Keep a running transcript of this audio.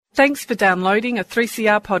Thanks for downloading a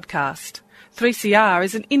 3CR podcast. 3CR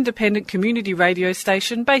is an independent community radio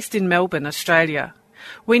station based in Melbourne, Australia.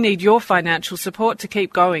 We need your financial support to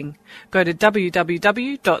keep going. Go to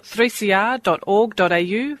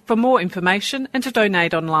www.3cr.org.au for more information and to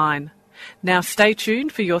donate online. Now stay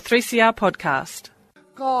tuned for your 3CR podcast.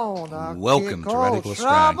 Welcome to Radical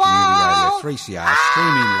Australian Community Radio 3CR,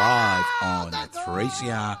 streaming live on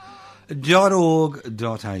 3cr.org.au.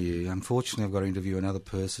 Unfortunately, I've got to interview another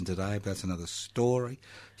person today, but that's another story.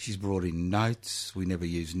 She's brought in notes. We never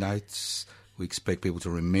use notes. We expect people to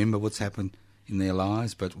remember what's happened in their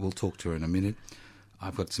lives, but we'll talk to her in a minute.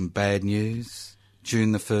 I've got some bad news.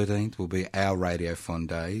 June the 13th will be our Radiothon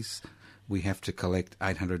days. We have to collect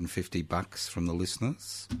 $850 from the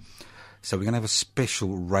listeners. So we're going to have a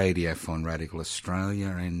special Radiothon, Radical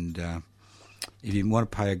Australia, and if you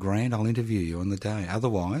want to pay $1,000, I'll interview you on the day.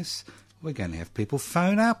 Otherwise, we're going to have people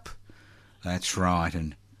phone up. That's right,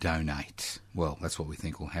 and donate. Well, that's what we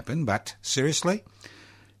think will happen, but seriously,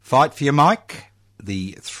 fight for your mic.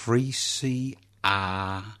 The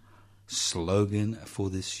 3CR slogan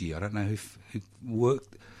for this year. I don't know who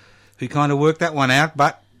kind of worked that one out,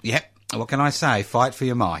 but yeah, what can I say? Fight for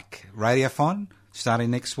your mic. Radiothon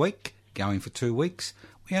starting next week, going for 2 weeks.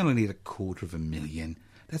 We only need $250,000.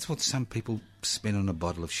 That's what some people spend on a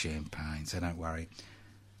bottle of champagne, so don't worry.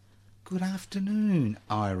 Good afternoon,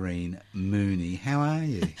 Irene Mooney. How are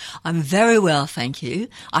you? I'm very well, thank you.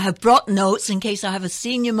 I have brought notes in case I have a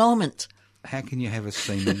senior moment. How can you have a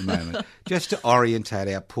senior moment? Just to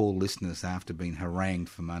orientate our poor listeners after being harangued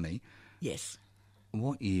for money. Yes.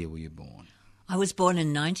 What year were you born? I was born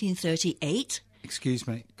in 1938. Excuse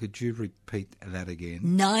me, could you repeat that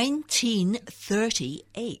again?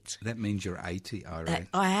 1938. That means you're 80, Irene.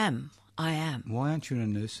 I am. Why aren't you in a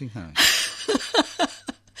nursing home?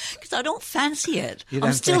 Because I don't fancy it.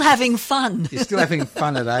 I'm still having fun. You're still having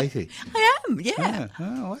fun at 80? I am, yeah.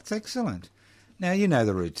 Oh, that's excellent. Now, you know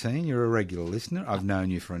the routine. You're a regular listener. I've known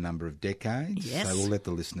you for a number of decades. Yes. So we'll let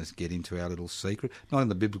the listeners get into our little secret. Not in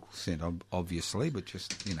the biblical sense, obviously, but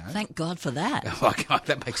just, you know. Thank God for that. Oh, God,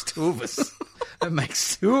 that makes two of us. That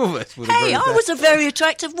makes two of us. Hey, I was a very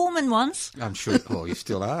attractive woman once. I'm sure. Well, you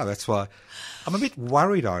still are. That's why. I'm a bit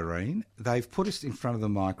worried, Irene. They've put us in front of the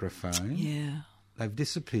microphone. Yeah. They've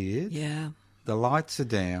disappeared. Yeah. The lights are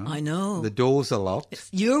down. I know. The doors are locked.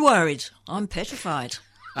 You're worried. I'm petrified.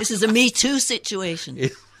 This is a Me Too situation.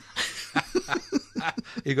 You've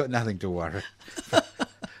got nothing to worry.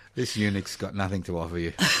 This eunuch's got nothing to offer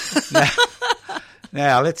you.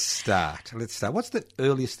 Now, let's start. What's the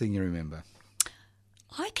earliest thing you remember?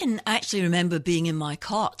 I can actually remember being in my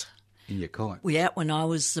cot. In your cot? Yeah, when I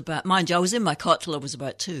was about, mind you, I was in my cot till I was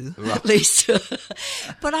about 2, right. At least.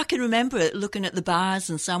 But I can remember it, looking at the bars,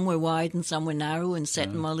 and some were wide and some were narrow, and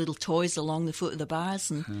setting my little toys along the foot of the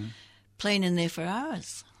bars and playing in there for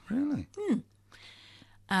hours. Really?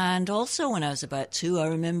 And also when I was about 2, I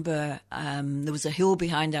remember there was a hill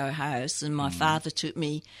behind our house, and my father took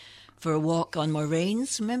me for a walk on my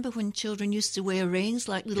reins. Remember when children used to wear reins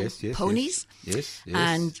like little ponies? Yes.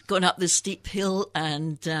 And going up this steep hill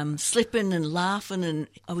and slipping and laughing, and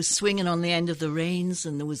I was swinging on the end of the reins,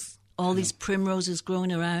 and there was all these primroses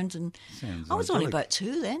growing around, and I was only about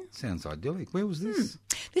 2 then. Sounds idyllic. Where was this?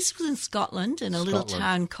 This was in Scotland, in a little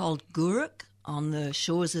town called Gourock, on the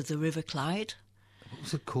shores of the River Clyde. What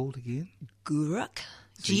was it called again? Gourock.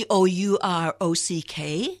 Gourock. Oh,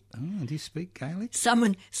 do you speak Gaelic?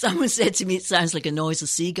 Someone said to me, it sounds like a noise a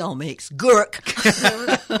seagull makes. Gourock.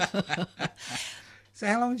 So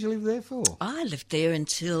how long did you live there for? I lived there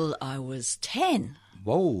until I was 10.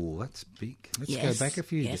 Whoa, that's big. Let's go back a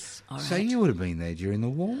few years. All right. So you would have been there during the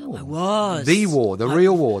war. I was. The war, the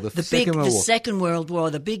real war, the Second World War. The Second World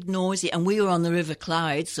War, the big noisy, and we were on the River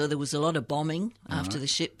Clyde, so there was a lot of bombing after the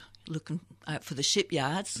ship, looking out for the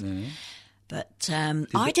shipyards. Yeah. But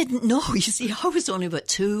I didn't know. You see, I was only about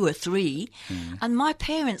 2 or 3, and my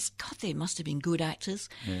parents, God, they must have been good actors.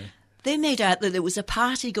 Yeah. They made out that there was a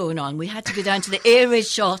party going on. We had to go down to the air raid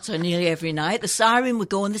shelter nearly every night. The siren would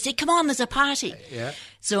go and they say, come on, there's a party. Yeah.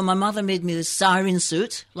 So my mother made me this siren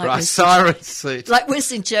suit. Siren suit. Like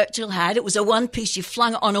Winston Churchill had. It was a one-piece. You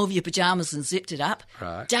flung it on over your pyjamas and zipped it up.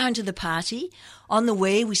 Right. Down to the party. On the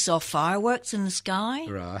way, we saw fireworks in the sky.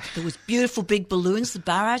 Right. There was beautiful big balloons, the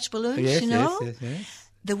barrage balloons, yes, you know. Yes.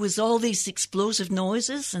 There was all these explosive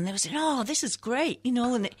noises, and they were saying, oh, this is great, you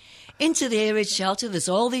know. And into the air raid shelter, there's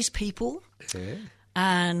all these people,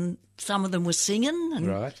 and some of them were singing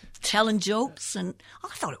and telling jokes, and I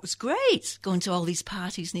thought it was great, going to all these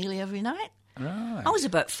parties nearly every night. Right. I was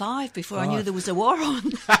about 5 before I knew there was a war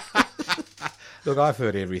on. Look, I've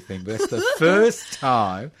heard everything, but that's the first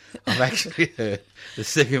time I've actually heard the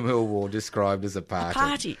Second World War described as a party. A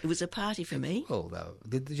party. It was a party for me. Well, though,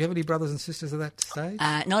 did you have any brothers and sisters at that stage?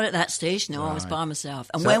 Not at that stage, no. Right. I was by myself.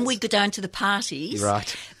 And So when it's- we go down to the parties,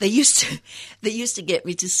 Right. they used to get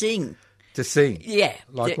me to sing. To sing? Yeah,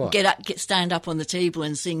 Like what? Stand up on the table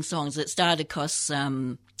and sing songs. It started because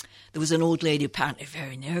there was an old lady apparently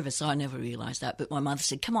very nervous. I never realised that, but my mother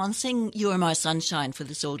said, "Come on, sing "You're My Sunshine" for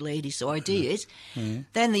this old lady." So I did. Mm-hmm.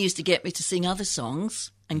 Then they used to get me to sing other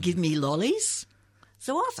songs and give me lollies.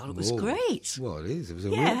 So I thought it was Whoa. great. Well, it is. It was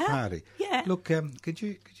a Yeah, real party. yeah. Look, could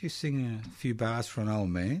you sing a few bars for an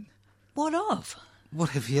old man? What of?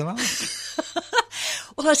 Whatever you like.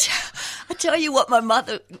 Well, I tell you what, my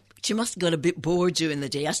mother, she must have got a bit bored during the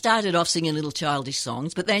day. I started off singing little childish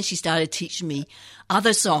songs, but then she started teaching me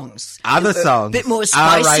other songs. Other songs? A bit more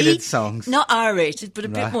spicy. R-rated songs? Not R-rated, but a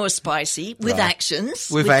bit Right. more spicy, with Right. actions.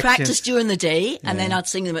 With We'd actions. practice during the day, and then I'd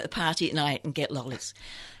sing them at the party at night and get lollies.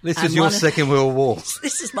 This And is your one of- Second World War.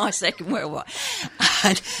 This is my Second World War.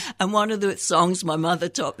 And one of the songs my mother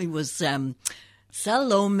taught me was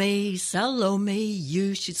Salome, Salome,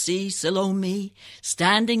 you should see Salome,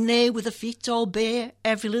 standing there with her feet all bare.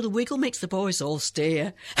 Every little wiggle makes the boys all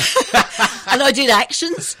stare. And I did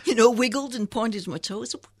actions, wiggled and pointed my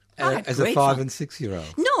toes. I had As a great 5 fun. and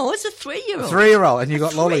 6-year-old. No, as a 3-year-old. 3-year-old, and you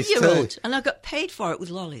got lollies too. 3-year-old. And I got paid for it with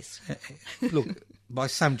lollies. Look, by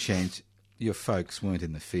some chance, your folks weren't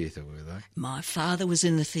in the theatre, were they? My father was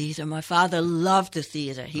in the theatre. My father loved the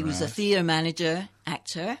theatre. He was a theatre manager,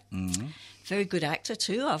 actor. Mm-hmm. Very good actor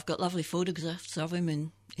too. I've got lovely photographs of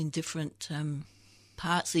him in different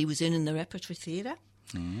parts he was in the repertory theatre.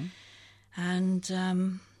 Mm-hmm.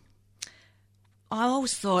 And I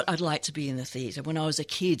always thought I'd like to be in the theatre. When I was a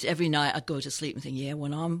kid, every night I'd go to sleep and think, yeah,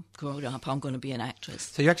 when I'm growing up, I'm going to be an actress.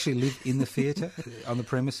 So you actually lived in the theatre on the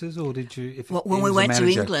premises, or did you? When we went to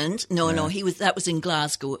England, no, that was in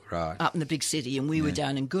Glasgow, Right. up in the big city, and we were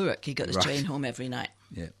down in Gourock. He got his Right. train home every night.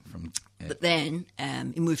 Yeah, But then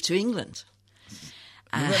he moved to England.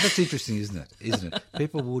 Well, that's interesting, isn't it?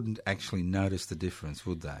 People wouldn't actually notice the difference,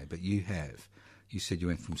 would they? But you have. You said you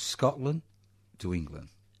went from Scotland to England.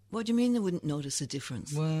 What do you mean they wouldn't notice the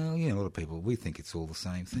difference? Well, a lot of people, we think it's all the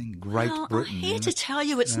same thing. Great Well, Britain. I'm here to tell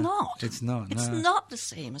you it's not. It's not, It's no. not the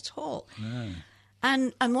same at all. No.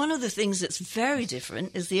 And one of the things that's very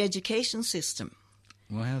different is the education system.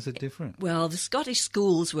 Well, how's it different? Well, the Scottish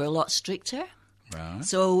schools were a lot stricter. Right.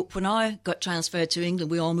 So when I got transferred to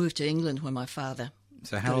England, we all moved to England when my father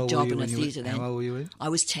So got how a old job were you in a when you theatre were, then. how old were you?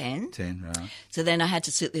 10. 10, right. So then I had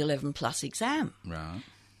to sit the 11 plus exam. Right.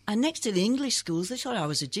 And next to the English schools, they thought I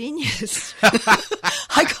was a genius.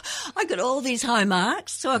 I got all these high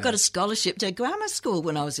marks, so I got a scholarship to a grammar school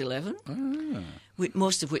when I was 11,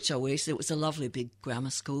 most of which I wasted. It was a lovely big grammar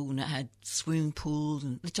school, and it had swimming pools,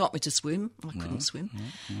 and they taught me to swim. I couldn't swim.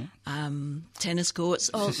 Tennis courts,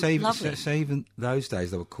 lovely. So even those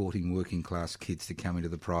days, they were courting working class kids to come into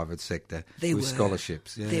the private sector They with were.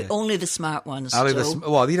 scholarships. Yeah. Only the smart ones. Only Joe.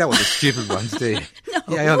 well, you don't want the stupid ones, do you?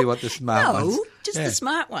 No. You only want the smart ones. No, just Yeah. the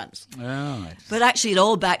smart ones. Right. But actually, it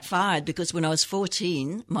all backfired because when I was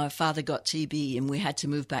 14, my father got TB and we had to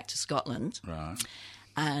move back to Scotland. Right.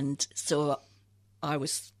 And so I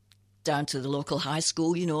was down to the local high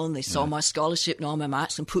school, and they saw my scholarship and all my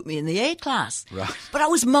marks and put me in the A class. Right. But I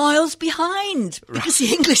was miles behind because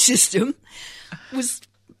the English system was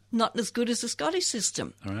not as good as the Scottish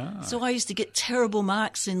system. Right. So I used to get terrible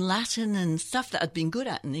marks in Latin and stuff that I'd been good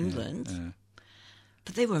at in England. Yeah.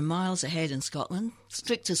 But they were miles ahead in Scotland.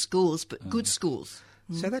 Stricter schools, but good schools.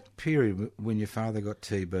 So that period when your father got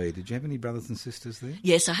TB, did you have any brothers and sisters there?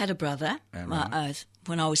 Yes, I had a brother. Right.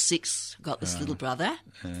 When I was 6, I got this little brother.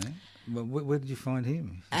 Yeah. Well, where did you find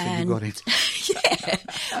him? You said And you got him. yeah,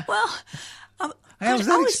 well, How was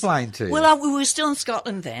that explained to you? Well, we were still in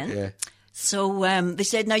Scotland then. Yeah. So they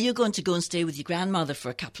said, now you're going to go and stay with your grandmother for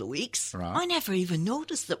a couple of weeks. Right. I never even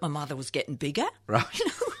noticed that my mother was getting bigger. Right.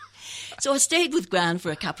 So I stayed with Gran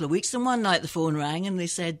for a couple of weeks, and one night the phone rang and they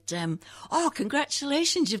said, oh,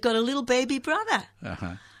 congratulations, you've got a little baby brother. Uh-huh.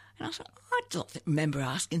 And I thought, I don't remember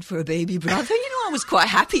asking for a baby brother. I was quite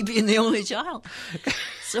happy being the only child.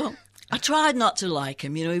 So I tried not to like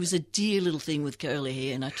him. He was a dear little thing with curly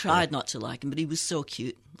hair, and I tried not to like him, but he was so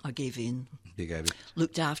cute. I gave in. You gave it.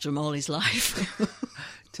 Looked after him all his life.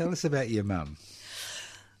 Tell us about your mum.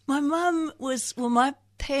 My mum was, my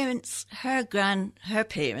parents, my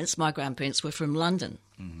grandparents were from London,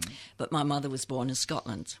 but my mother was born in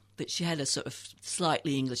Scotland. But she had a sort of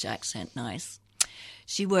slightly English accent, nice.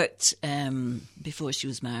 She worked, before she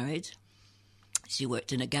was married, she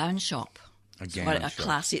worked in a gown shop. A gown shop.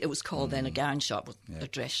 Classy. It was called then a gown shop, a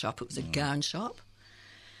dress shop. It was a gown shop.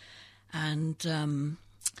 And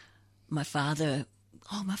my father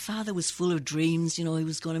was full of dreams. You know, he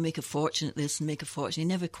was going to make a fortune at this and make a fortune. He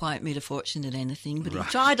never quite made a fortune at anything, but he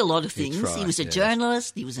tried a lot of things. He was a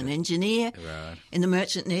journalist. He was an engineer in the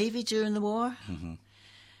Merchant Navy during the war. Mm-hmm.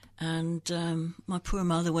 And my poor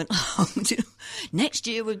mother went along to, next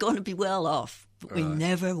year we're going to be well off. But we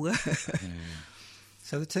never were. Yeah.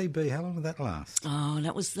 So the TB, how long did that last? Oh,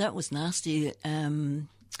 that was nasty.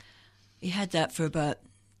 He had that for about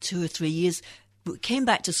 2 or 3 years. We came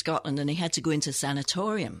back to Scotland and he had to go into a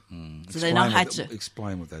sanatorium. So then I had to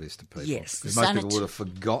explain what that is to people. Yes, because most people would have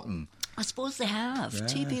forgotten. I suppose they have. Yeah.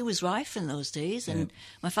 TB was rife in those days, and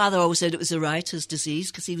my father always said it was a writer's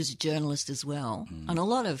disease because he was a journalist as well, and a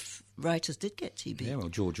lot of writers did get TB. Yeah, well,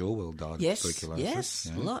 George Orwell died of tuberculosis.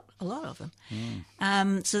 Yes, a lot of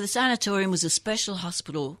them. So the sanatorium was a special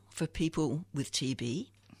hospital for people with TB,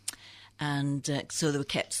 and so they were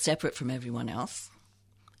kept separate from everyone else.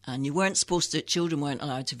 And you weren't supposed to, children weren't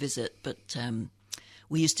allowed to visit, but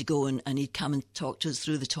we used to go and he'd come and talk to us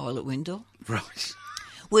through the toilet window. Right.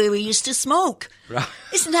 Where we used to smoke. Right.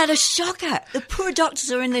 Isn't that a shocker? The poor doctors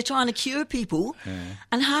are in there trying to cure people,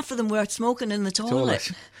 and half of them were smoking in the toilet.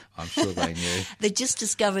 I'm sure they knew. They just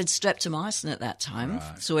discovered streptomycin at that time,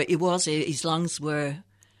 so his lungs were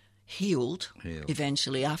healed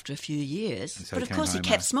eventually after a few years. So but of course he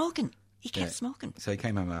kept smoking. He kept smoking. So he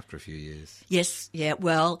came home after a few years. Yes, yeah.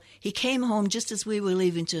 Well, he came home just as we were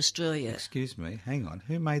leaving to Australia. Excuse me, hang on.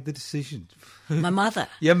 Who made the decision? My mother.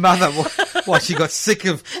 Your mother? What, she got sick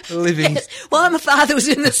of living? Yes. Well, my father was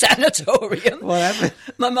in the sanatorium. What happened?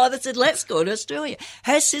 My mother said, let's go to Australia.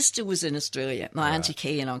 Her sister was in Australia, my Auntie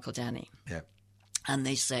Kay and Uncle Danny. Yeah. And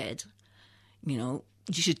they said, you know,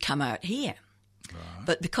 you should come out here. Right.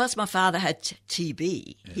 But because my father had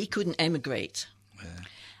TB, he couldn't emigrate. Yeah.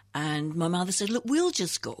 And my mother said, look, we'll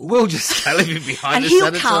just go. We'll just leave him behind and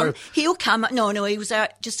the sanatorium. He'll come. No, he was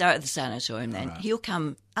just out of the sanatorium then. Right. He'll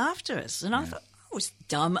come after us. And I thought, I was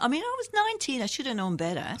dumb. I mean, I was 19. I should have known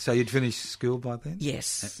better. So you'd finished school by then?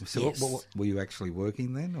 Yes. So yes. What, were you actually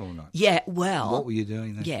working then or not? Yeah, well. What were you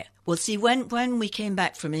doing then? Yeah. Well, see, when we came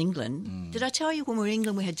back from England, did I tell you when we were in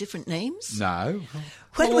England we had different names? No.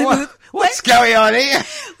 What's going on here?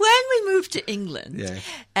 When we moved to England,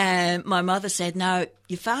 my mother said, now,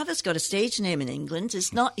 your father's got a stage name in England.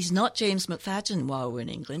 He's not James McFadden while we're in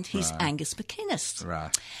England. He's Angus McInnes.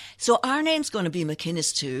 Right. So our name's going to be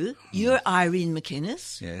McInnes too. You're Irene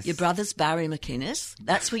McInnes. Yes. Your brother's Barry McInnes.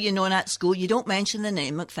 That's what you're known at school. You don't mention the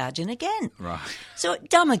name McFadden again. Right. So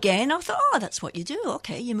dumb again. I thought, that's what you do.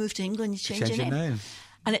 Okay, you move to England, you change your name.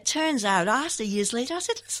 And it turns out, I asked her years later, I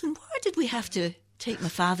said, listen, why did we have to take my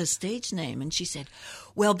father's stage name? And she said,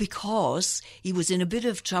 well, because he was in a bit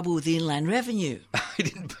of trouble with the Inland Revenue. He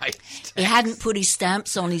didn't pay his tax. He hadn't put his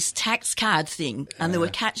stamps on his tax card thing, and they were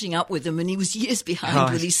catching up with him, and he was years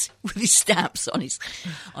behind with his stamps on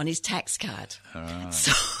his tax card. Right.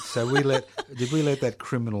 So did we let that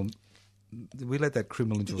criminal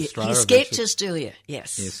into Australia? He escaped to Australia,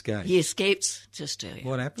 yes. He escaped to Australia.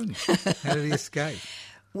 What happened? How did he escape?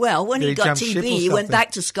 Well, when he got TB, he went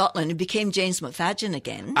back to Scotland and became James McFadden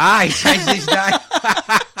again. He changed his name.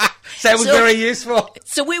 So it was very useful.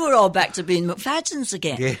 So we were all back to being McFaddens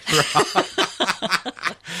again. Yeah,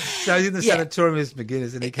 right. So he was in the sanatorium as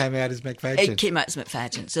McGuinness and he came out as McFadden. He came out as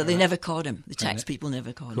McFadden. So they never caught him. The tax people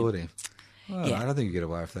never caught him. Well, I don't think you get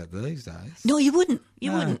away with that these days. No, you wouldn't.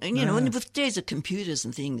 You wouldn't. And, and with days of computers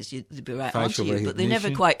and things, they'd be right onto you. But they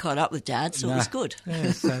never quite caught up with Dad, so it was good.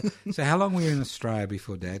 Yeah, so how long were you in Australia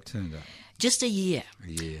before Dad turned up? Just a year. A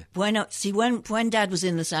year. When Dad was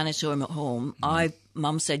in the sanatorium at home,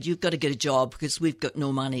 Mum said, you've got to get a job because we've got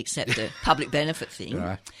no money except the public benefit thing.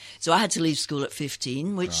 Right. So I had to leave school at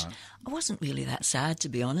 15, which I wasn't really that sad, to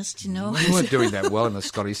be honest, You weren't doing that well in the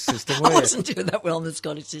Scottish system, were you? I wasn't doing that well in the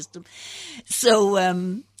Scottish system.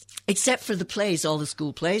 So, except for the plays, all the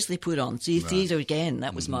school plays they put on. So theatre again,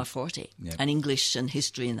 that was my forte. Yep. And English and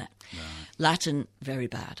history and that. Right. Latin, very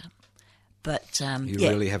bad. But you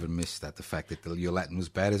really haven't missed that, the fact that your Latin was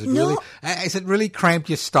bad. Has it really cramped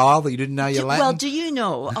your style that you didn't know your Latin? Well, do you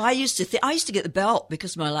know, I used to get the belt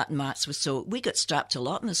because my Latin maths was we got strapped a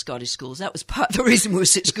lot in the Scottish schools. That was part of the reason we were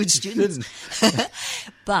such good students.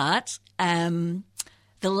 But the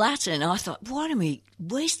Latin, I thought, what are we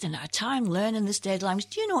wasting our time learning this dead language?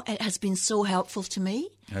 Do you know, it has been so helpful to me.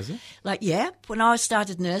 Has it? When I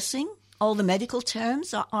started nursing, all the medical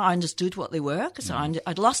terms, I understood what they were because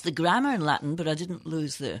I'd lost the grammar in Latin, but I didn't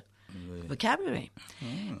lose the vocabulary.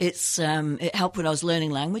 It helped when I was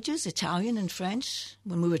learning languages, Italian and French,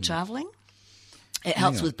 when we were travelling. It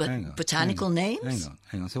helps with botanical names.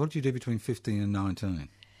 Hang on. So what did you do between 15 and 19?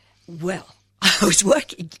 Well, I was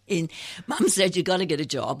working in... Mum said, you got to get a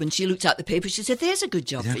job. And she looked at the paper. She said, there's a good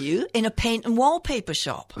job for you in a paint and wallpaper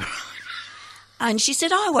shop. And she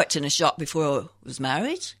said, I worked in a shop before I was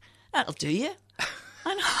married. That'll do you.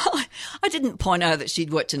 And I didn't point out that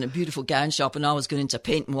she'd worked in a beautiful gown shop and I was going into a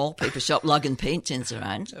paint and wallpaper shop lugging paint tins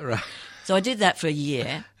around. Right. So I did that for a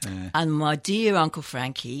year. And my dear Uncle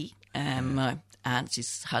Frankie, my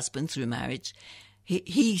aunt's husband through marriage,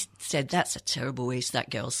 he said, that's a terrible waste. That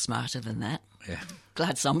girl's smarter than that. Yeah.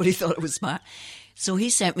 Glad somebody thought it was smart. So he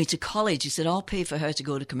sent me to college. He said, I'll pay for her to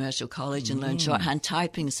go to commercial college and learn shorthand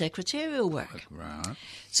typing and secretarial work. Right.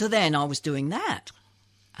 So then I was doing that.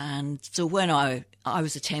 And so when I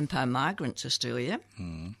was a £10 migrant to Australia,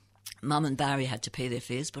 Mum and Barry had to pay their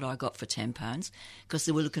fares, but I got for £10 because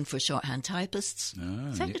they were looking for shorthand typists,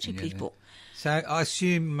 secretary people. So I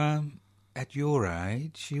assume at your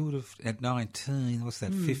age, you would have, at 19, what's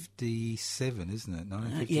that, 57, isn't it?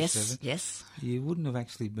 1957? Yes. You wouldn't have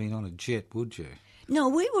actually been on a jet, would you? No,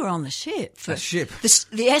 we were on the ship. A ship?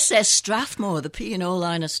 The SS Strathmore, the P&O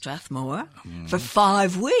liner Strathmore, for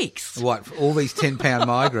 5 weeks. What, for all these £10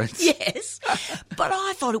 migrants? Yes. But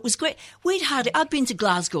I thought it was great. I'd been to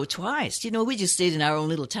Glasgow twice. You know, we just stayed in our own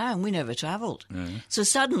little town. We never travelled. So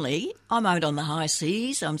suddenly, I'm out on the high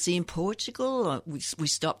seas. I'm seeing Portugal. We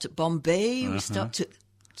stopped at Bombay. We stopped at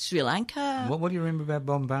Sri Lanka. What do you remember about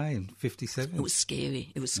Bombay in 57? It was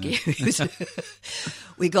scary.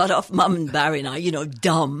 We got off, Mum and Barry and I, you know,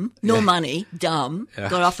 dumb, no money, dumb.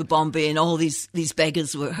 Got off at Bombay and all these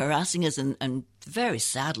beggars were harassing us and very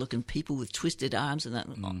sad-looking people with twisted arms and that.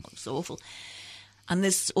 Oh, it was awful. And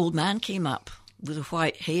this old man came up with a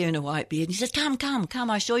white hair and a white beard. And he said, come,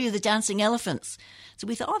 I'll show you the dancing elephants. So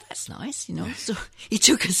we thought, oh, that's nice, you know. So he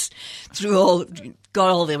took us got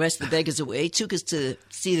all the rest of the beggars away, took us to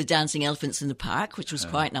see the dancing elephants in the park, which was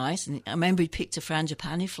quite nice. And I remember he picked a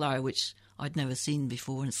frangipani flower, which I'd never seen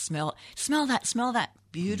before, and smell that,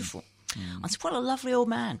 beautiful. I said, what a lovely old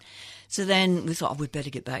man. So then we thought, we'd better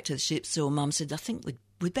get back to the ship. So Mum said, I think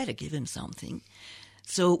we'd better give him something.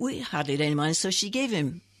 So we hardly had any money, so she gave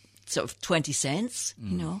him sort of 20 cents,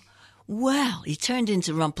 you know. Well, he turned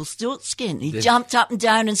into Rumpelstiltskin. He jumped up and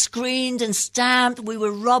down and screamed and stamped. We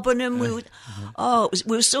were robbing him. We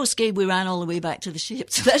were so scared we ran all the way back to the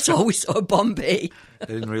ship. So that's all we saw at Bombay. I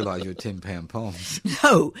didn't realise you were £10 poms.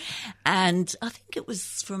 No. And I think it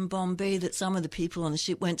was from Bombay that some of the people on the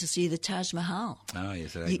ship went to see the Taj Mahal. Oh,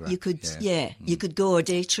 yes. You could, you could go a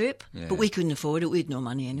day trip, but we couldn't afford it. We had no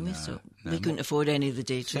money anyway, we couldn't afford any of the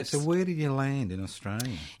day trips. So where did you land in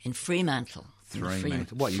Australia? In Fremantle.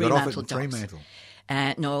 Fremantle. What, you got off at Fremantle?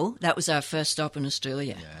 No, that was our first stop in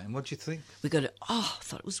Australia. Yeah, and what'd you think? I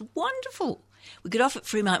thought it was wonderful. We got off at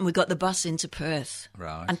Fremantle and we got the bus into Perth.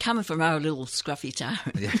 Right. And coming from our little scruffy town,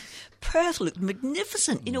 Perth looked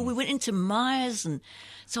magnificent. You know, we went into Myers and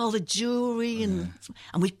saw all the jewellery and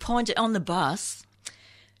we pointed on the bus.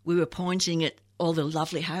 We were pointing at all the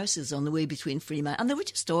lovely houses on the way between Fremantle. And they were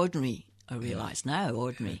just ordinary, I realise now,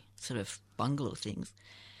 ordinary sort of bungalow things.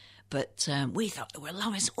 But we thought they were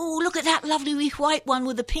lovely. Oh, look at that lovely wee white one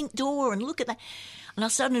with the pink door, and look at that. And I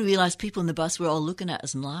suddenly realised people in the bus were all looking at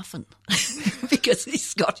us and laughing because these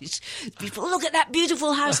Scottish people, look at that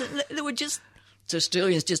beautiful house. And they were just, to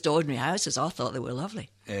Australians, just ordinary houses. I thought they were lovely.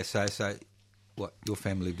 Yeah, so what, your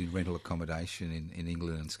family lived in rental accommodation in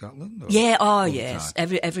England and Scotland? Yes.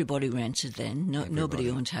 Everybody rented then. Nobody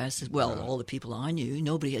owned houses. Well, all the people I knew.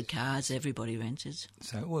 Nobody had cars. Everybody rented.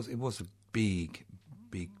 So it was a big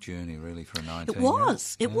journey, really, for a 19-year-old.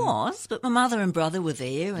 It was, but my mother and brother were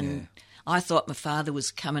there, and I thought my father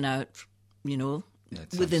was coming out, you know,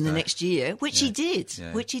 within the next year, which he did.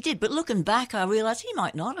 But looking back, I realised he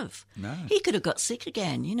might not have. No. He could have got sick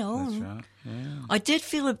again, you know. That's right, yeah. I did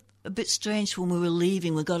feel a bit strange when we were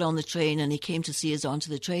leaving. We got on the train, and he came to see us onto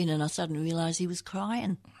the train, and I suddenly realised he was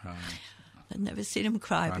crying. Right. I'd never seen him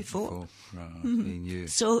cry before. Right. He knew.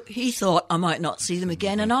 So he thought I might not see them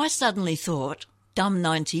again, and I suddenly thought, dumb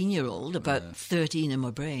 19-year-old, about 13 in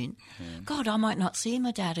my brain, God, I might not see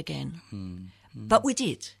my dad again. But we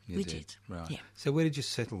did. We did. Right. Yeah. So where did you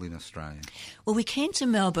settle in Australia? Well, we came to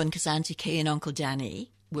Melbourne because Auntie Kay and Uncle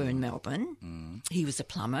Danny were in Melbourne. He was a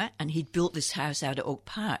plumber, and he'd built this house out at Oak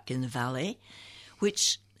Park in the valley,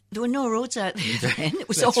 which there were no roads out there then. It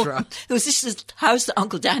was all right. There was this house that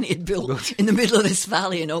Uncle Danny had built in the middle of this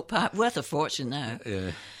valley in Oak Park, worth a fortune now.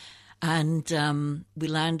 Yeah. And we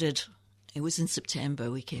landed. It was in September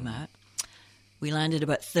we came out. We landed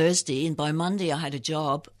about Thursday, and by Monday I had a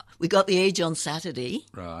job. We got the age on Saturday.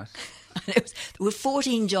 Right. There were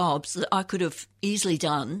 14 jobs that I could have easily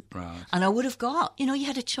done, Right. and I would have got. You know, you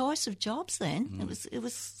had a choice of jobs then. It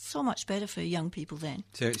was so much better for young people then.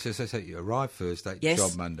 So you arrived Thursday, Yes.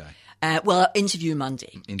 job Monday, Well, interview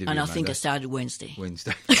Monday, Interview and I think Monday. I started Wednesday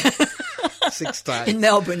Wednesday. 6 days. in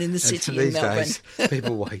Melbourne, in the And city these in Melbourne. days,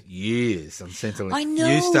 people wait years on Centrelink. I know.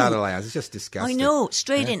 New start allowance. It's just disgusting. I know,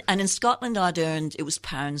 straight in. And in Scotland, it was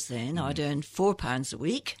pounds then. I'd earned £4 a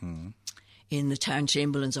week in the town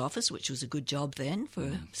chamberlain's office, which was a good job then for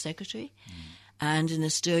a secretary. And in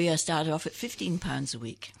Australia, I started off at £15 a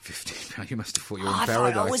week. £15. You must have thought you were in I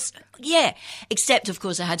thought paradise. except of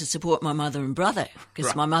course I had to support my mother and brother because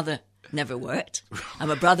Right. my mother never worked and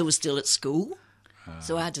my brother was still at school,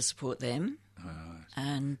 so I had to support them.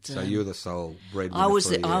 And So you were the sole breadwinner. I was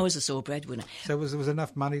for a year. I was a sole breadwinner. So was there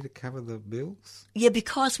enough money to cover the bills? Yeah,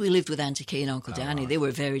 because we lived with Auntie Kay and Uncle Danny, they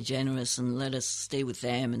were very generous and let us stay with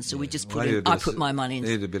them, and so we just Well, I put my money in.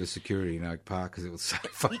 They needed a bit of security in Oak Park because it was so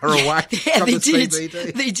far away Yeah, from they the did.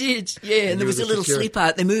 CBD. They did. Yeah, and there you was were a the little security. sleep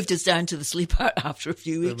out. They moved us down to the sleep out after a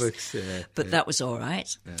few weeks. But that was all right.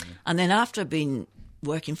 And then after I'd been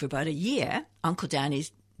working for about a year, Uncle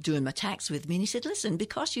Danny's doing my tax with me, and he said, listen,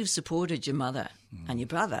 because you've supported your mother and your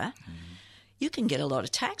brother, you can get a lot of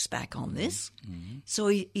tax back on this. So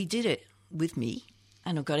he did it with me,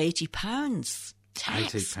 and I've got £80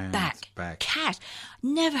 tax £80 back. cash.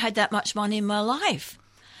 Never had that much money in my life.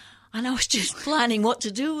 And I was just planning what to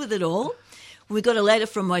do with it all. We got a letter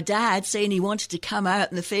from my dad saying he wanted to come out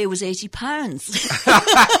and the fare was £80.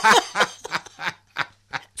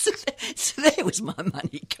 So there was my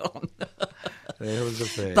money gone. There was the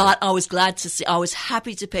fare. But I was glad to see. I was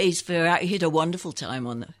happy to pay his fare out. He had a wonderful time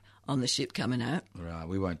on the ship coming out. Right,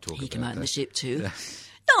 we won't talk He about came out that. on the ship too.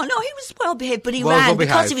 No, he was well behaved, but he Well ran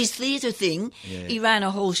because behaved. of his theatre thing. Yeah. He ran a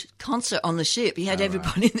whole concert on the ship. He had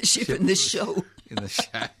everybody in the ship in this show, In the show.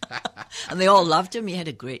 and they all loved him. He had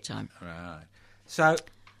a great time. Right. So,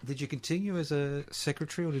 did you continue as a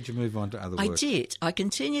secretary or did you move on to other work? I did. I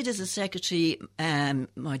continued as a secretary.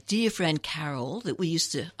 My dear friend Carol, I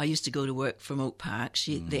used to go to work from Oak Park.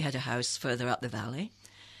 They had a house further up the valley.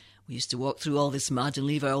 We used to walk through all this mud and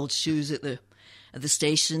leave our old shoes at the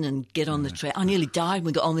station and get on the train. I nearly died when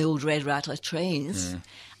we got on the old Red Rattler trains,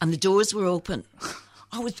 and the doors were open.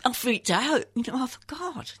 I freaked out. I thought,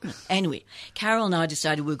 God. Anyway, Carol and I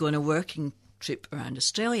decided we were going on a working trip around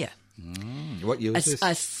Australia. What year was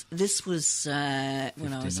this? This was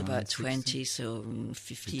when I was 59, about 60? 20, so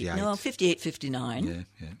 58. 58, 59.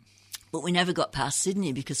 Yeah. But we never got past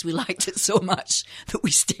Sydney because we liked it so much that we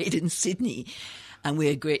stayed in Sydney, and we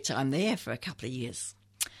had a great time there for a couple of years.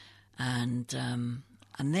 And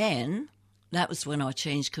then that was when I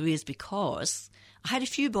changed careers because I had a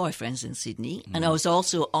few boyfriends in Sydney, and I was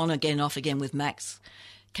also on again, off again with Max,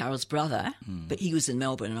 Carol's brother, but he was in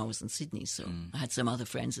Melbourne and I was in Sydney, so I had some other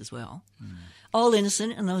friends as well. All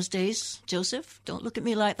innocent in those days, Joseph. Don't look at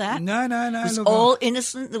me like that. No. It was look, all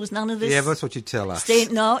innocent. There was none of this. Yeah, that's what you tell us.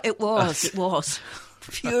 No, it was.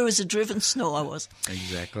 Pure as a driven snow, I was.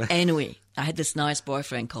 Exactly. Anyway, I had this nice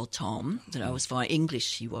boyfriend called Tom that I was fine.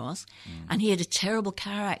 English he was. And he had a terrible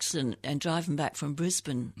car accident and driving back from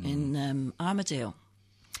Brisbane in Armadale.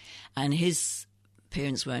 And his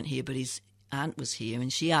parents weren't here, but his aunt was here,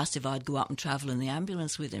 and she asked if I'd go up and travel in the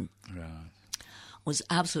ambulance with him. Right. I was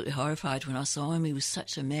absolutely horrified when I saw him. He was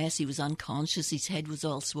such a mess. He was unconscious. His head was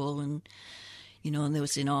all swollen, and they were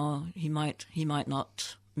saying, "Oh, he might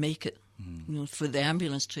not make it, for the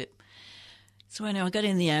ambulance trip." So anyway, I got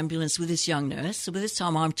in the ambulance with this young nurse. So by this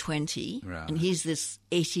time I'm 20, Right. and he's this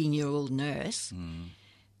 18-year-old nurse.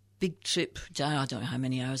 Big trip down. I don't know how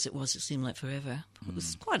many hours it was. It seemed like forever. It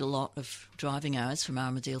was quite a lot of driving hours from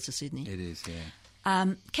Armadale to Sydney. It is,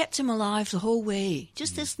 yeah. Kept him alive the whole way.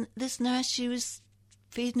 Just this nurse, she was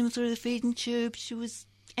feeding him through the feeding tube. She was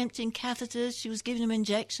emptying catheters. She was giving him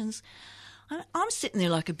injections. I'm sitting there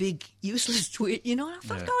like a big useless twit, And I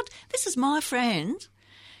thought, God, this is my friend.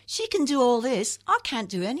 She can do all this. I can't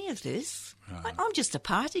do any of this. Right. I'm just a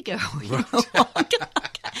party girl. I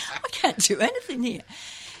can't do anything here.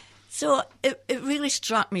 So it really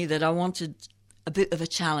struck me that I wanted a bit of a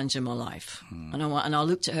challenge in my life. And I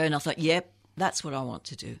looked at her and I thought, yep, that's what I want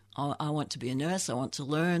to do. I want to be a nurse. I want to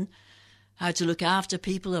learn how to look after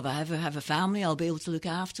people. If I ever have a family, I'll be able to look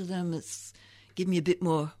after them. It's give me a bit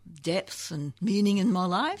more depth and meaning in my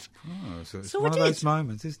life. Oh, so it's So one I of those did.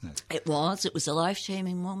 moments, isn't it? It was a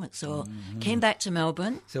life-changing moment. So came back to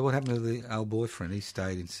Melbourne. So what happened to the old boyfriend? He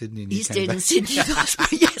stayed in Sydney and He you came stayed back. in Sydney.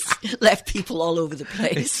 Yes, left people all over the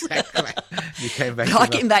place. Exactly. You came back. I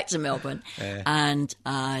to came back to Melbourne, Yeah. and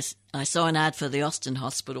I saw an ad for the Austin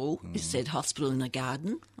Hospital. It said hospital in a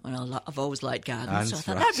garden. Well, I've always liked gardens, so I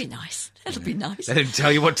thought that'd be nice. That'll be nice. They didn't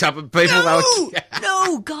tell you what type of people they were.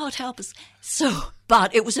 No, God help us.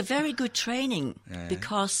 But it was a very good training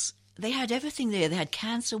because they had everything there. They had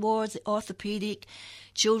cancer wards, orthopaedic,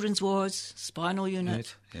 children's wards, spinal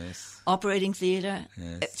unit, operating theatre.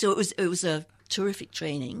 Yes. So it was a terrific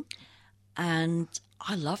training, and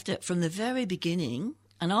I loved it from the very beginning.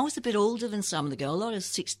 And I was a bit older than some of the girls, a lot of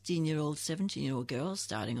 16-year-old, 17-year-old girls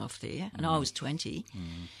starting off there, and I was 20.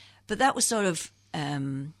 But that was sort of,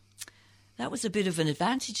 that was a bit of an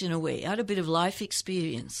advantage in a way. I had a bit of life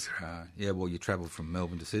experience. Yeah, well, you travelled from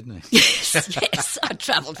Melbourne to Sydney. Yes, I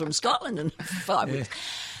travelled from Scotland in 5 weeks.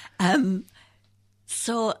 And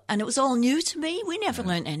it was all new to me. We never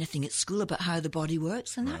learned anything at school about how the body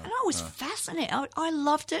works, and I was fascinated. I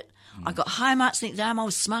loved it. I got high marks in the exam. I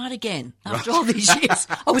was smart again. After all these years,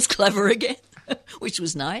 I was clever again, which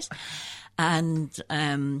was nice. And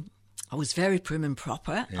I was very prim and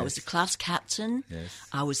proper. Yes. I was the class captain. Yes.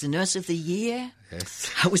 I was the nurse of the year. Yes.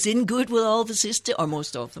 I was in good with all the sisters, or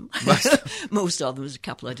most of them. Most of them. There's a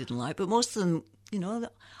couple I didn't like, but most of them,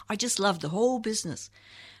 I just loved the whole business.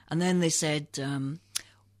 And then they said,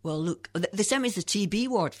 well, look, they sent me to the TB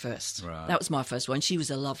ward first. Right. That was my first one. She was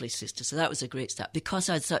a lovely sister, so that was a great start. Because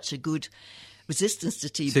I had such a good resistance to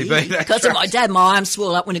TB because of my dad, my arm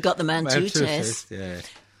swelled up when I got the Mantoux test. Yeah.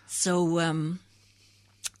 So,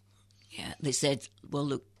 they said, well,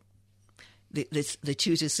 look, the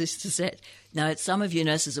tutor sister said, now some of you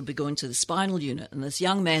nurses will be going to the spinal unit, and there's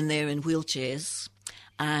young men there in wheelchairs.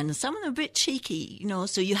 And some of them are a bit cheeky,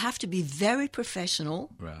 so you have to be very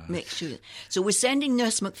professional. Right. Make sure. So we're sending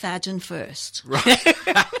Nurse McFadden first. Right.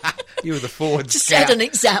 You were the forward to set an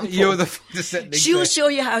example. You were to set an example. She'll show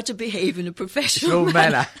you how to behave in a professional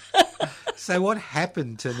manner. So what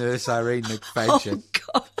happened to Nurse Irene McFadden?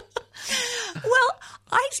 Oh, God. Well,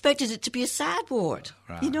 I expected it to be a sad ward,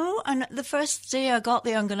 and the first day I got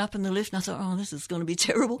there, I'm going up in the lift, and I thought, oh, this is going to be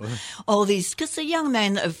terrible. All these, because the young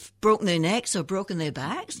men that have broken their necks or broken their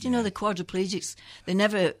backs, the quadriplegics, they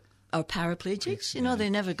never are paraplegics, they're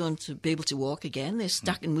never going to be able to walk again. They're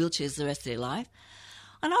stuck in wheelchairs the rest of their life.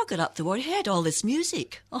 And I got up the ward, I heard all this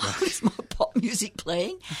music, this pop music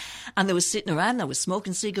playing, and they were sitting around, they were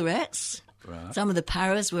smoking cigarettes. Right. Some of the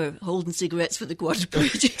paras were holding cigarettes for the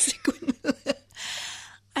quadriplegics.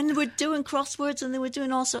 And they were doing crosswords and they were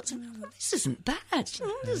doing all sorts of... This isn't bad. This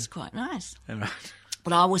is quite nice. Right.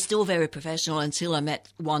 But I was still very professional until I met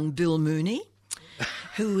one Bill Mooney,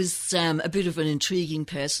 who was a bit of an intriguing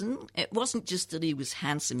person. It wasn't just that he was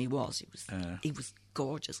handsome. He was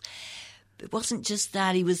gorgeous. It wasn't just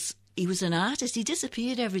that. He was an artist. He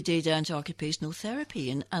disappeared every day down to occupational therapy.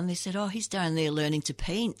 And they said, he's down there learning to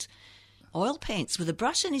paint oil paints with a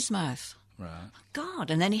brush in his mouth. Right. God,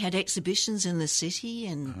 and then he had exhibitions in the city,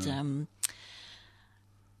 and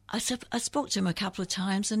I spoke to him a couple of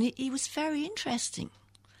times, and he was very interesting.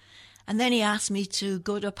 And then he asked me to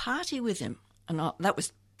go to a party with him, and that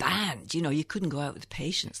was banned. You couldn't go out with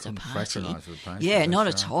patients to a party. With patients, yeah, not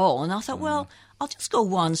at all. And I thought, well, I'll just go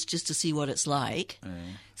once just to see what it's like.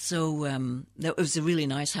 So it was a really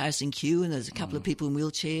nice house in Kew, and there's a couple of people in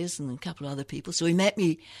wheelchairs and a couple of other people. So he met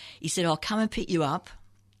me. He said, I'll come and pick you up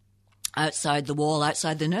outside the wall,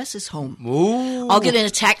 outside the nurse's home. Ooh. I'll get in a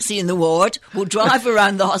taxi in the ward. We'll drive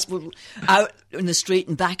around the hospital, out in the street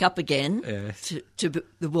and back up again to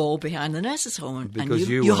the wall behind the nurse's home. And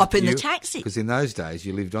you hop in the taxi. Because in those days,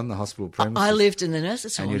 you lived on the hospital premises. I lived in the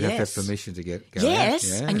nurse's home, and you'd have to have permission to go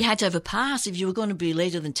Yes, out. Yeah. And you had to have a pass. If you were going to be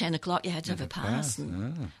later than 10 o'clock, you had to have a pass.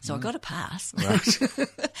 So I got a pass. Right.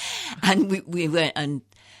 And we went, and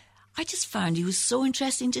I just found he was so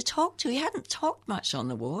interesting to talk to. He hadn't talked much on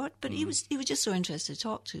the ward, but he was just so interesting to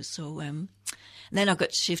talk to. So then I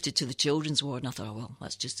got shifted to the children's ward, and I thought, well,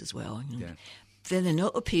 that's just as well. Then a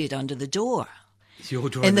note appeared under the door. Your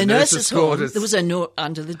door in the nurse's home, there was a note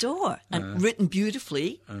under the door, and written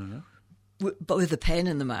beautifully, but with a pen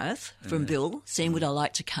in the mouth, from Bill, saying, would I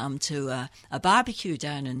like to come to a barbecue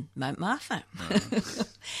down in Mount Martha?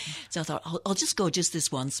 So I thought, I'll just go just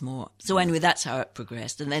this once more. So anyway, that's how it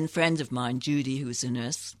progressed. And then a friend of mine, Judy, who was a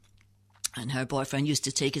nurse, and her boyfriend used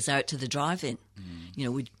to take us out to the drive-in.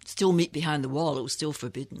 We'd still meet behind the wall. It was still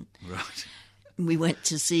forbidden. Right. We went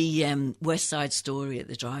to see West Side Story at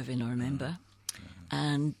the drive-in, I remember.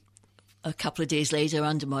 And a couple of days later,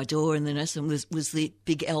 under my door in the nursing was the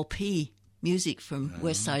big LP music from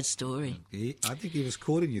West Side Story. I think he was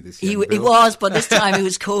courting you this year. He was, but this time he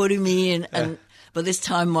was courting me, and but this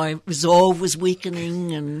time my resolve was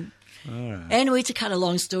weakening. And anyway, to cut a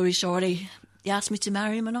long story short, he asked me to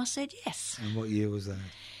marry him, and I said yes. And what year was that?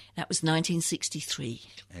 That was 1963.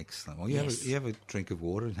 Excellent. Well, you have a drink of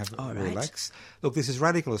water and have a All right. relax. Look, this is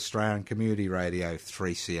Radical Australian Community Radio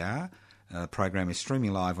 3CR. The program is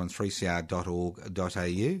streaming live on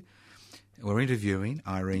 3cr.org.au. We're interviewing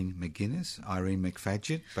Irene McGuinness, Irene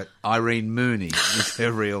McFadget, but Irene Mooney is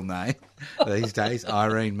her real name these days,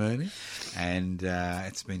 Irene Mooney. And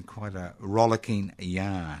it's been quite a rollicking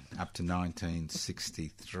yarn up to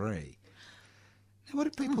 1963. Now, what do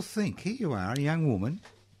people think? Here you are, a young woman.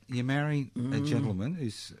 You marry a gentleman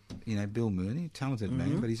who's, Bill Mooney, a talented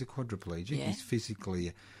man, but he's a quadriplegic. Yeah. He's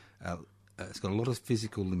physically, he's got a lot of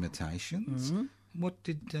physical limitations. What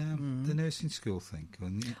did the nursing school think?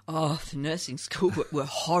 Oh, the nursing school were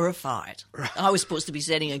horrified. I was supposed to be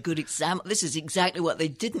setting a good example. This is exactly what they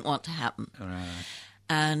didn't want to happen. Right.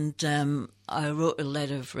 And I wrote a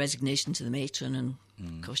letter of resignation to the matron, and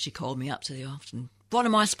of course she called me up to the office. And, what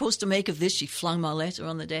am I supposed to make of this? She flung my letter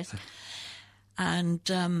on the desk. And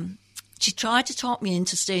she tried to talk me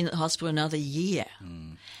into staying at the hospital another year.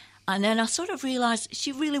 And then I sort of realised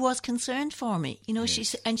she really was concerned for me. Yes.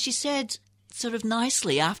 She said sort of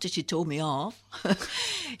nicely after she told me off,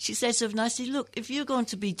 she said sort of nicely, look, if you're going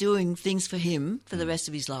to be doing things for him for the rest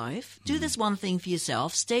of his life, do this one thing for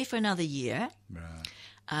yourself, stay for another year,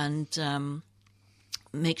 and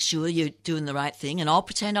make sure you're doing the right thing, and I'll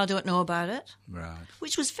pretend I don't know about it. Right.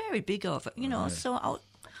 Which was very big of her, so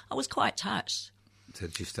I was quite touched. So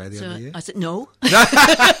did you stay the other year? I said, no.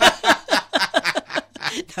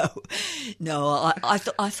 No. I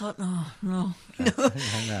thought, oh, no. No.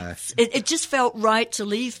 It just felt right to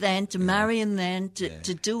leave then, to marry him then,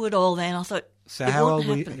 to do it all then. I thought, so how old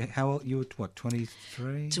were you? How old you were? What,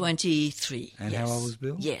 23? 23. And yes. how old was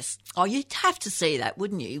Bill? Yes. Oh, you'd have to say that,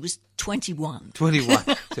 wouldn't you? He was 21. 21.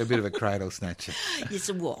 So a bit of a cradle snatcher. Yes,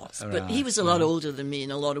 it was. Right, but he was a lot older than me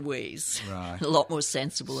in a lot of ways. Right. A lot more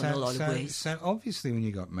sensible in a lot of ways. So obviously when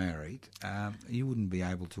you got married, you wouldn't be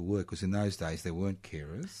able to work because in those days there weren't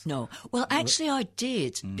carers. No. Well, actually I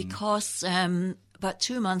did because about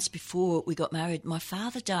 2 months before we got married, my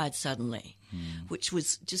father died suddenly, which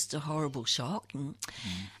was just a horrible shock.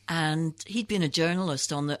 And he'd been a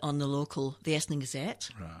journalist on the local, the Essendon Gazette,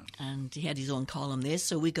 and he had his own column there.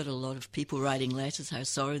 So we got a lot of people writing letters how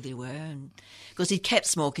sorry they were, and because he kept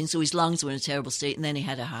smoking, so his lungs were in a terrible state. And then he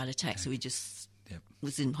had a heart attack, so he just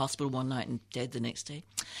was in hospital one night and dead the next day.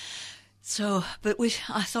 So, but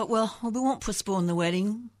I thought, well, we won't postpone the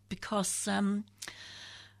wedding because.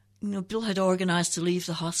 Bill had organised to leave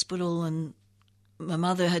the hospital, and my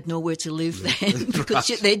mother had nowhere to live then because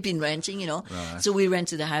they'd been renting, Right. So we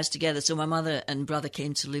rented a house together. So my mother and brother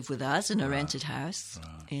came to live with us in a rented house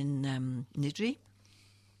in Niddrie.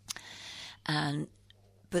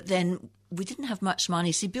 But then we didn't have much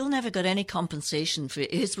money. See, Bill never got any compensation for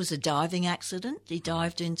it. His was a diving accident. He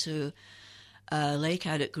dived into a lake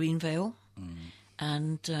out at Greenvale.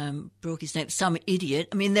 And broke his neck. Some idiot.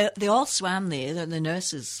 I mean, they all swam there. The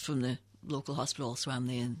nurses from the local hospital all swam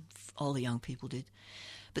there, and all the young people did.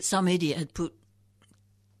 But some idiot had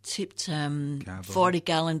tipped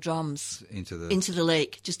 40-gallon drums into the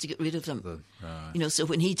lake just to get rid of them. So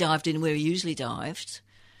when he dived in where he usually dived,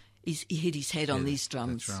 he hit his head on these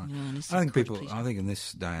drums. That's right. I think in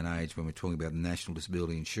this day and age, when we're talking about the National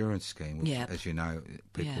Disability Insurance Scheme, which, as you know,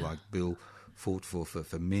 people like Bill fought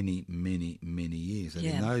for many, many, many years. And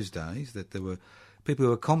in those days, that there were people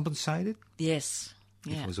who were compensated. Yes.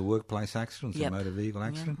 If it was a workplace accident, a motor vehicle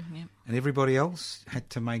accident. And everybody else had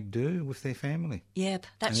to make do with their family. Yep,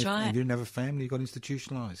 that's right. If you didn't have a family, you got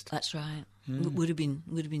institutionalised. That's right. Would have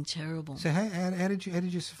been terrible. So how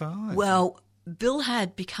did you survive? Well, Bill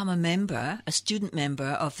had become a student member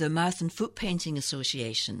of the Mouth and Foot Painting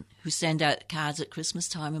Association, who send out cards at Christmas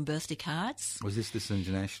time and birthday cards. Was this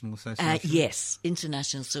international association? Yes,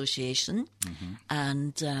 international association.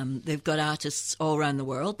 And they've got artists all around the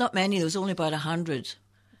world. Not many, there was only about 100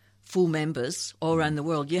 full members all around the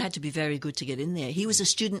world. You had to be very good to get in there. He was a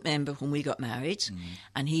student member when we got married,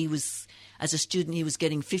 and as a student, he was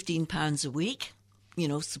getting £15 a week.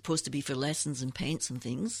 Supposed to be for lessons and paints and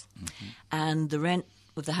things. And the rent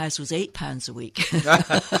of the house was £8 a week.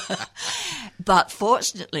 But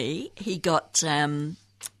fortunately, he got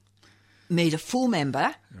made a full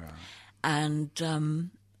member, and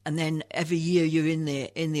then every year you're in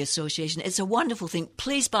the association. It's a wonderful thing.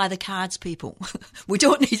 Please buy the cards, people. We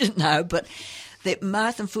don't need it now, but the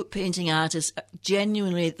mouth and foot painting artists,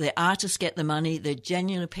 genuinely, the artists get the money. They're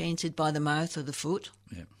genuinely painted by the mouth or the foot.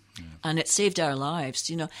 And it saved our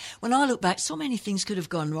lives. When I look back, so many things could have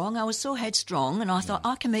gone wrong. I was so headstrong, and I thought,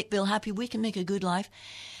 I can make Bill happy. We can make a good life.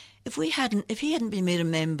 If he hadn't been made a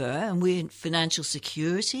member, and we had financial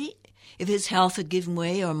security, if his health had given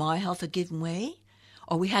way, or my health had given way,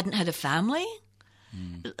 or we hadn't had a family.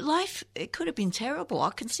 Life, it could have been terrible.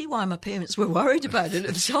 I can see why my parents were worried about it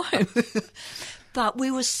at the time. But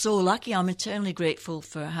we were so lucky. I'm eternally grateful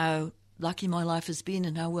for how lucky my life has been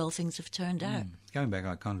and how well things have turned out. Going back,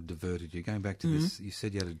 I kind of diverted you. Going back to this, you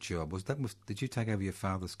said you had a job. Did you take over your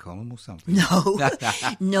father's column or something? No,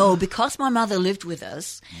 no, because my mother lived with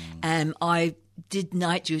us, I did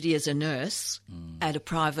night duty as a nurse at a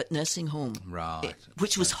private nursing home. Right.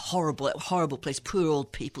 Which was horrible, a horrible place. Poor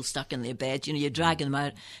old people stuck in their bed. You know, you're dragging them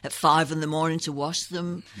out at 5 a.m. to wash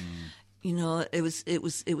them. You know, it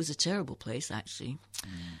was a terrible place, actually.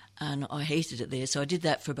 And I hated it there. So I did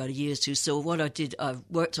that for about a year or two. So what I did, I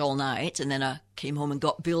worked all night, and then I came home and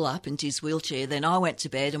got Bill up into his wheelchair. Then I went to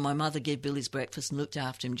bed, and my mother gave Bill his breakfast and looked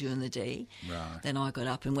after him during the day. Right. Then I got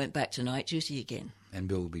up and went back to night duty again. And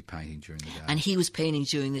Bill would be painting during the day. And he was painting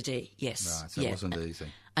during the day, yes. Right, so it wasn't easy.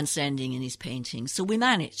 And sending in his paintings. So we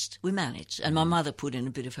managed. And my mother put in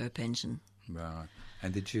a bit of her pension. Right.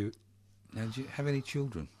 And did you have any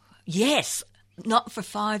children? Yes. Not for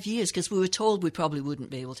 5 years, because we were told we probably wouldn't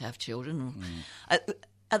be able to have children.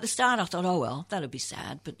 At the start, I thought, oh, well, that'll be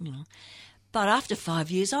sad, but, you know. But after 5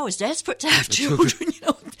 years, I was desperate to have children, you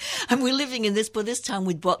know. And we're living in this, by this time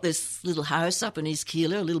we'd bought this little house up in East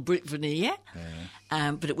Keeler, a little brick veneer.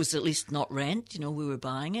 Yeah. But it was at least not rent, you know, we were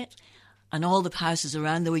buying it. And all the houses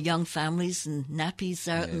around, there were young families and nappies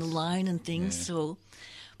out in the line and things, so...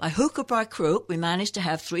 By hook or by crook, we managed to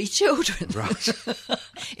have 3 children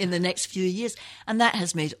in the next few years. And that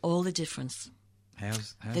has made all the difference.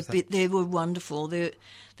 How's they were wonderful.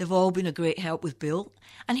 They've all been a great help with Bill.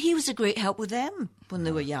 And he was a great help with them when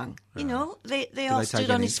they were young. Right. You know, they all stood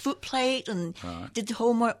on his footplate and did the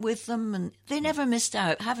homework with them. And they never missed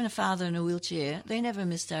out. Having a father in a wheelchair, they never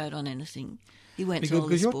missed out on anything. He went to all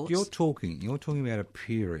the sports. You're talking about a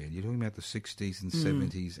period. You're talking about the 60s and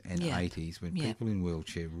 70s and 80s when people in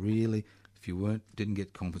wheelchair really, if you didn't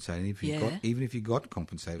get compensated, even if you got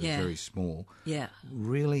compensated, it was very small.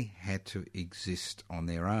 Really had to exist on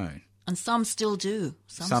their own. And some still do.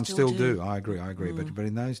 Some still do. I agree. But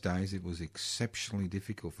in those days, it was exceptionally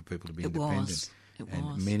difficult for people to be independent. It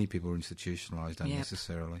was. Many people were institutionalised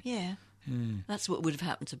unnecessarily. Yeah. That's what would have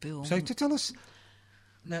happened to Bill. So to tell us,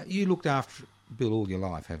 now you looked after Bill all your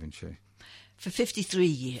life, haven't you? For 53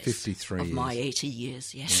 years. 53 of years. my 80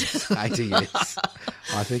 years, yes. 80 years.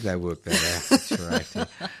 I think they worked that out. It's right.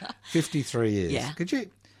 53 years. Yeah.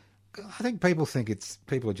 I think people think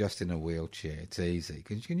people are just in a wheelchair. It's easy.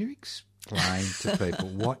 Can you explain to people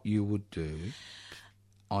what you would do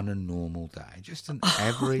on a normal day? Just an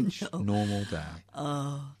average normal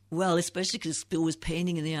day. Well, especially because Bill was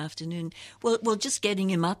painting in the afternoon. Well, just getting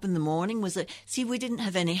him up in the morning was see, we didn't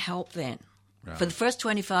have any help then. Right. For the first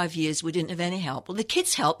 25 years, we didn't have any help. Well, the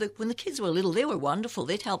kids helped. When the kids were little, they were wonderful.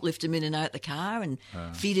 They'd help lift him in and out the car and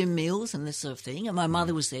feed him meals and this sort of thing. And my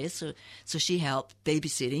mother was there, so she helped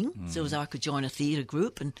babysitting, so as I could join a theatre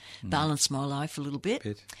group and balance my life a little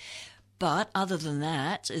bit. But other than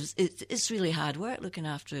that, it's really hard work looking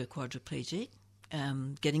after a quadriplegic,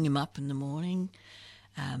 getting him up in the morning,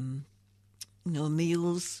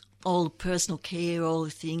 meals, all the personal care, all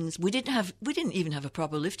the things. We didn't even have a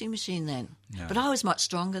proper lifting machine then. No. But I was much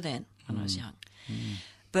stronger then when I was young.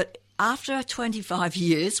 But after 25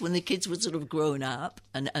 years, when the kids were sort of grown up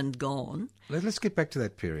and gone. Let's get back to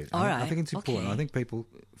that period. All right. I think it's important. Okay. I think people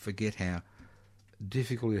forget how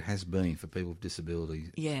difficult it has been for people with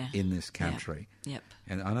disabilities in this country. Yep.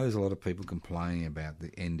 And I know there's a lot of people complaining about the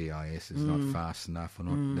NDIS is not fast enough or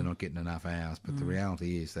they're not getting enough hours. But the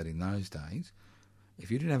reality is that in those days, if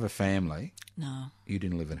you didn't have a family, you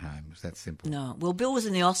didn't live at home. It's that simple. No. Well, Bill was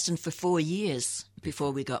in the Austin for 4 years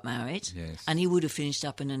before we got married. Yes. And he would have finished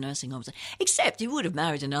up in a nursing home. Except he would have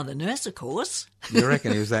married another nurse, of course. You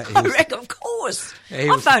reckon he was that? I reckon, of course.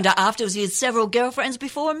 I found out afterwards he had several girlfriends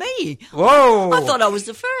before me. Whoa! I thought I was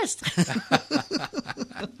the first.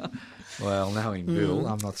 Well, knowing Bill,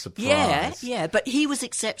 I'm not surprised. Yeah, but he was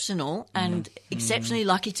exceptional and exceptionally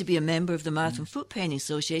lucky to be a member of the Mouth and Foot Painting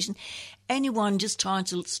Association. Anyone just trying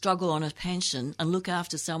to struggle on a pension and look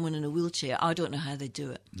after someone in a wheelchair, I don't know how they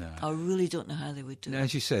do it. No. I really don't know how they would do it.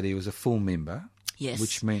 As you said, he was a full member. Yes.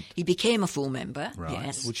 Which meant... He became a full member, right,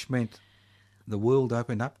 yes. Which meant the world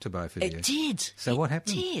opened up to both of you. It did. So what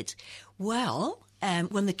happened? It did. Well,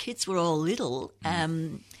 when the kids were all little...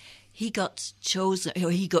 He got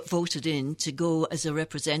voted in to go as a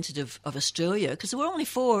representative of Australia because there were only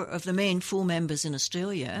 4 of the main full members in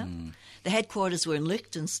Australia. The headquarters were in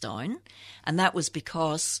Liechtenstein, and that was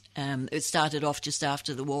because it started off just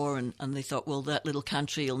after the war, and they thought, well, that little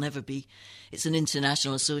country will never be. It's an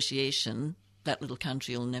international association. that little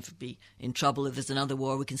country will never be in trouble if there's another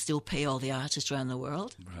war. We can still pay all the artists around the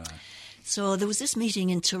world. Right. So there was this meeting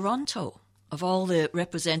in Toronto of all the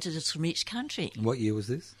representatives from each country. What year was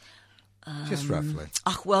this? Just roughly.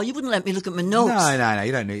 Oh, well, you wouldn't let me look at my notes. No,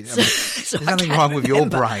 you don't need. I mean, So there's nothing wrong with your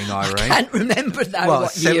brain, Irene. I can't remember now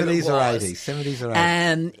what year it was. 70s or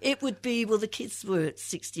 80s? It would be, well, the kids were at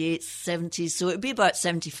 68, 70s, so it would be about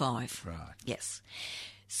 75. Right. Yes.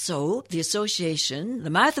 So the association,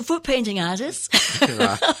 the Mouth and Foot Painting Artists,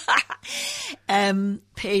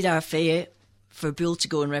 paid our fare for Bill to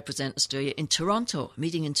go and represent Australia in Toronto, a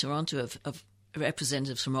meeting in Toronto of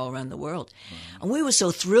representatives from all around the world. And we were so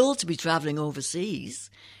thrilled to be travelling overseas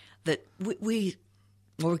that we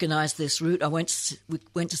organised this route. We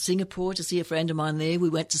went to Singapore to see a friend of mine there. We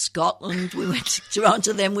went to Scotland. We went to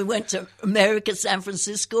Toronto. Then we went to America, San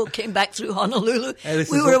Francisco, came back through Honolulu.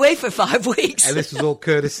 We were away for 5 weeks. And this was all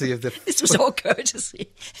courtesy of the... This was all courtesy.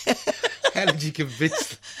 How did you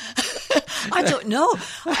convince them? I don't know.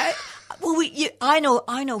 I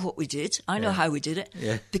know what we did. I know how we did it.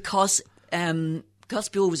 Yeah. Because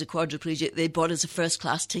Bill was a quadriplegic, they bought us a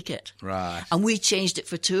first-class ticket. Right. And we changed it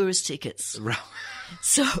for tourist tickets. Right.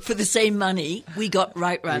 So for the same money, we got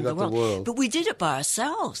right round the world. world. But we did it by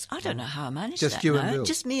ourselves. I don't know how I managed that. Just you and Bill?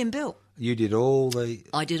 Just me and Bill. You did all the...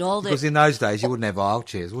 I did all the... Because in those days, you wouldn't have aisle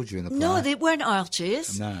chairs, would you, in the plane? No, they weren't aisle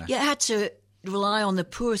chairs. No. You had to rely on the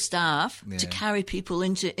poor staff to carry people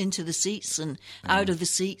into the seats and out of the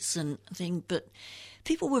seats and thing. But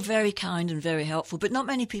people were very kind and very helpful, but not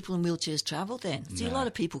many people in wheelchairs travel then. See, a lot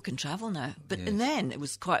of people can travel now. But and then it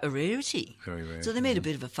was quite a rarity. Very rare. So they made a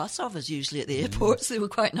bit of a fuss of us usually at the airports. They were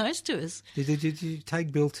quite nice to us. Did you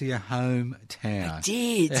take Bill to your hometown? I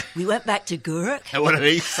did. We went back to Gurk. What did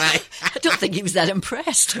he say? I don't think he was that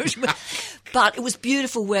impressed. But it was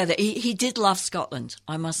beautiful weather. He did love Scotland,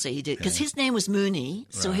 I must say he did. Because his name was Mooney,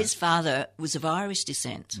 so his father was of Irish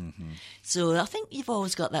descent. Mm-hmm. So I think you've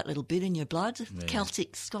always got that little bit in your blood,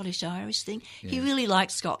 Celtic, Scottish, Irish thing. Yeah. He really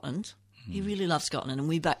liked Scotland. He really loved Scotland, and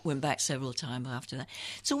we went back several times after that.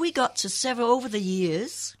 So we got to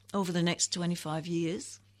over the next 25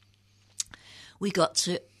 years, we got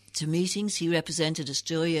to meetings. He represented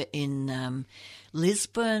Australia in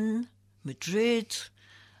Lisbon, Madrid,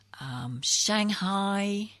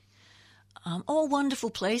 Shanghai, all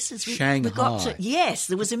wonderful places. Shanghai? Yes,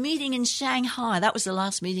 there was a meeting in Shanghai. That was the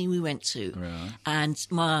last meeting we went to. Right. And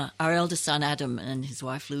our eldest son, Adam, and his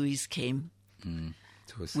wife, Louise, came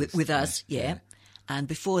with us, And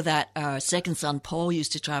before that, our second son, Paul,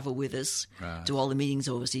 used to travel with us to all the meetings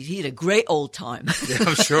overseas. He had a great old time. Yeah,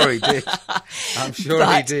 I'm sure he did.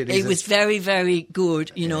 He did. It was very, very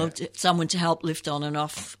good, someone to help lift on and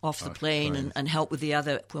off the plane and help with the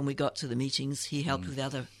other. When we got to the meetings, he helped with the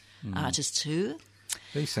other artists too.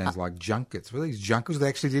 These sounds like junkets. Were these junkets? They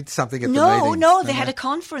actually did something at the meeting? No, they had a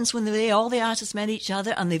conference when all the artists met each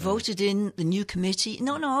other and they voted in the new committee.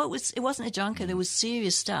 No, it wasn't a junket. It was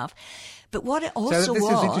serious stuff. But what it also was... So this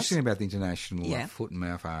is interesting about the International Foot and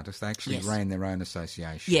Mouth Artists. They actually ran their own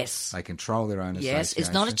association. Yes. They control their own association. Yes,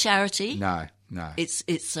 it's not a charity. No.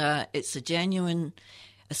 It's a genuine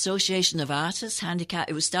association of artists, handicapped.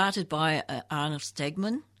 It was started by Arnold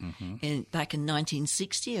Stegman back in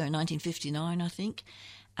 1960 or 1959, I think.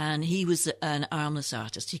 And he was an armless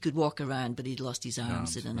artist. He could walk around, but he'd lost his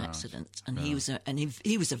arms in an accident. And he was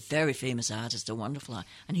a very famous artist, a wonderful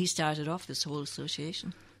artist. And he started off this whole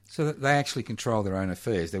association. So that they actually control their own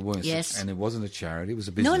affairs. They weren't, and it wasn't a charity. It was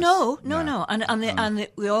a business. No. And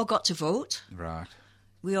we all got to vote. Right.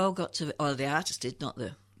 We all got to. Or the artists did, not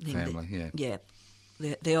the family. Yeah.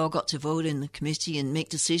 They all got to vote in the committee and make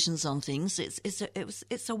decisions on things.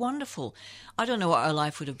 It's a wonderful. I don't know what our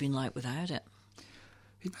life would have been like without it.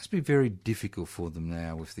 It must be very difficult for them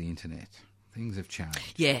now with the internet. Things have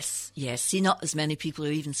changed. Yes. See, not as many people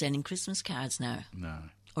are even sending Christmas cards now. No.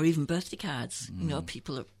 Or even birthday cards.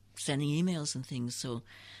 People are sending emails and things, so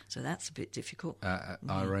that's a bit difficult.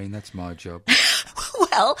 Irene, that's my job.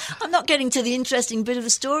 Well, I'm not getting to the interesting bit of the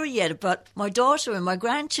story yet about my daughter and my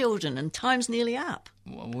grandchildren, and time's nearly up.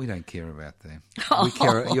 Well, we don't care about them.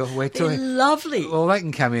 They're lovely. Well, they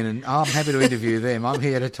can come in, and I'm happy to interview them. I'm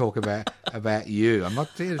here to talk about you. I'm not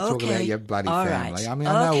here to talk about your bloody family. Right. I mean,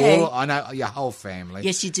 I know your whole family.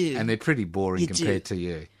 Yes, you do. And they're pretty boring compared to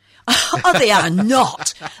you. Oh, they are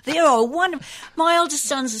not. They are wonderful. My eldest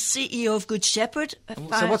son's the CEO of Good Shepherd.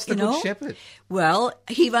 So what's the Good Shepherd? Well,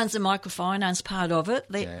 he runs the microfinance part of it.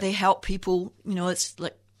 They help people. It's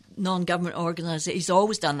like non-government organisation. He's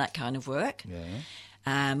always done that kind of work.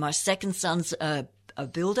 My second son's a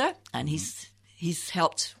builder, and he's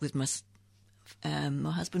helped with my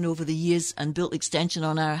my husband over the years and built extension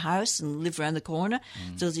on our house and lived around the corner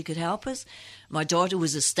so as he could help us. My daughter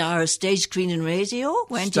was a star of stage, screen and radio,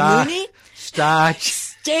 Wendy Mooney. Stage,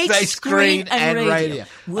 screen and radio.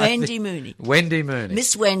 Wendy Mooney. Wendy Mooney.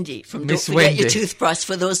 Miss Wendy from Miss Don't Forget Wendy. Your Toothbrush,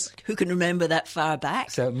 for those who can remember that far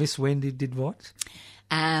back. So Miss Wendy did what?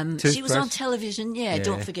 She was on television,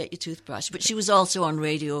 Don't Forget Your Toothbrush. But she was also on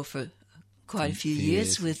radio for quite a few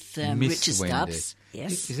years with Richard Stubbs.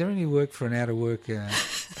 Yes. Is there any work for an out-of-work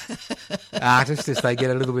artist as they get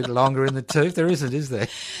a little bit longer in the tooth? There isn't, is there?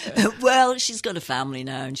 Well, she's got a family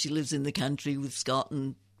now and she lives in the country with Scott,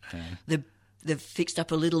 and they've fixed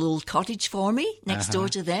up a little old cottage for me next door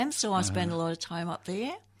to them, so I spend a lot of time up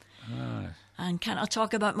there. Right. And can I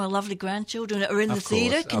talk about my lovely grandchildren that are in the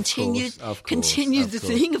theatre? Continued Of the course.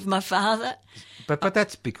 thing of my father. But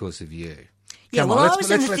that's because of you. Yeah, Come on, I was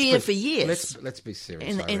in the theatre for years. Let's be serious.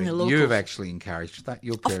 In the Irene. local. You've actually encouraged that.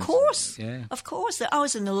 Your parents, Of course. Yeah. Of course. I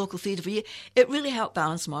was in the local theatre for years. It really helped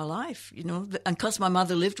balance my life, And because my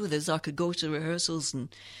mother lived with us, I could go to rehearsals and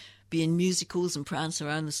be in musicals and prance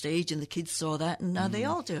around the stage, and the kids saw that, and now they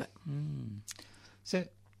all do it. So,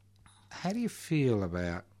 how do you feel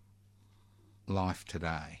about life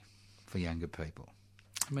today for younger people?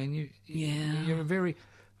 I mean, you're a very,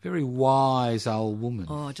 very wise old woman.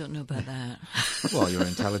 Oh, I don't know about that. Well, you're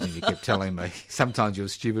intelligent. You kept telling me. Sometimes you're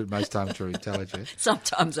stupid. Most times you're intelligent.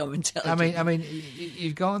 Sometimes I'm intelligent. I mean,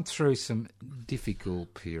 you've gone through some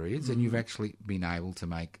difficult periods, and you've actually been able to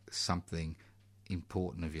make something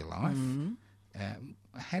important of your life.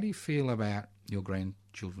 How do you feel about your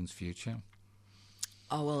grandchildren's future?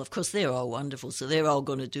 Oh, well, of course, they're all wonderful, so they're all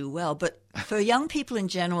going to do well. But for young people in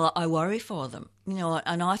general, I worry for them.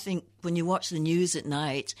 And I think when you watch the news at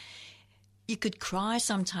night, you could cry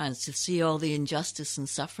sometimes to see all the injustice and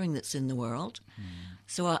suffering that's in the world.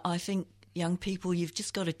 So I think young people, you've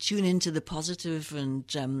just got to tune into the positive and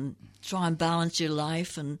try and balance your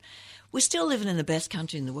life. And we're still living in the best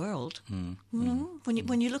country in the world.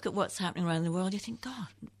 When you look at what's happening around the world, you think, God,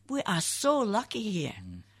 we are so lucky here.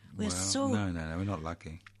 No, we're not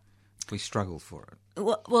lucky. We struggle for it.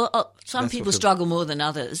 Well, some people struggle more than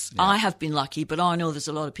others. Yeah. I have been lucky, but I know there's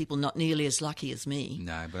a lot of people not nearly as lucky as me.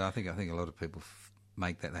 No, but I think a lot of people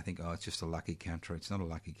make that. They think, oh, it's just a lucky country. It's not a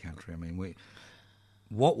lucky country. I mean,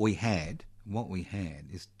 what we had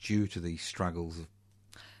is due to the struggles of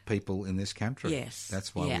people in this country. Yes.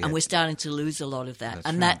 That's why and we're starting to lose a lot of that. That's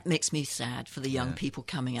and right. That makes me sad for the young people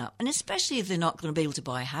coming up. And especially if they're not going to be able to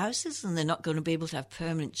buy houses and they're not going to be able to have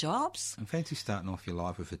permanent jobs. And fancy starting off your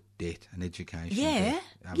life with a debt, an education Yeah.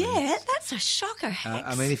 debt. That's a shocker, Hex.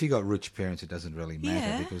 I mean, if you've got rich parents, it doesn't really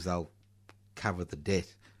matter because they'll cover the debt.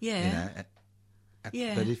 Yeah. But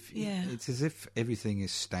it's as if everything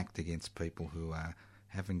is stacked against people who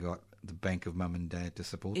haven't got the bank of mum and dad to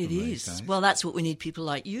support them. It is. Days. Well, that's what we need people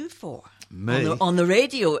like you for. Me? On the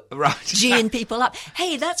radio, right? geeing people up.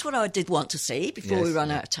 Hey, that's what I did want to say before we run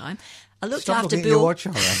out of time. I looked Stop after looking Bill. At your watch,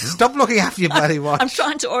 all right. Stop looking after your bloody watch. I'm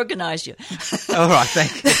trying to organise you. All right,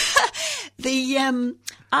 thank you.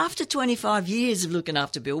 After 25 years of looking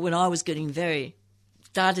after Bill, when I was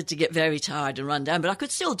started to get very tired and run down, but I could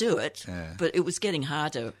still do it. Yeah. But it was getting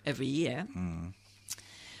harder every year.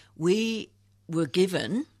 We were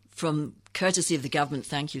given, from courtesy of the government,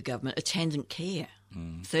 thank you government, attendant care,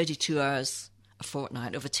 32 hours a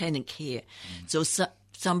fortnight of attendant care. So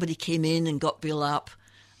somebody came in and got Bill up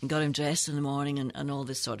and got him dressed in the morning and all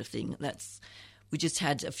this sort of thing. We just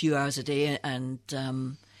had a few hours a day, and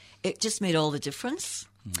it just made all the difference.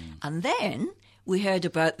 And then we heard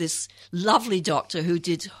about this lovely doctor who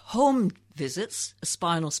did home visits, a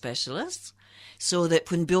spinal specialist, so that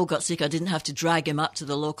when Bill got sick, I didn't have to drag him up to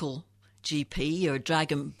the local GP or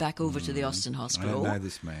drag him back over to the Austin Hospital. I don't know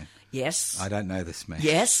this man. Yes. I don't know this man.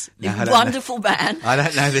 Yes. No, wonderful man. I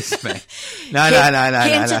don't know this man. No.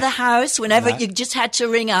 Came to the house whenever you just had to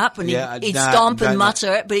ring up and he'd stomp and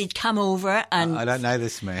mutter, but he'd come over and... I don't know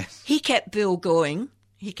this man. He kept Bill going.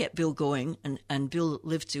 And Bill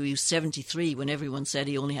lived to, he was 73 when everyone said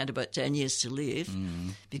he only had about 10 years to live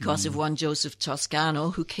because of one Joseph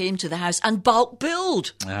Toscano who came to the house and bulk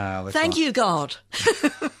billed. Thank you, God.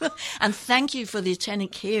 And thank you for the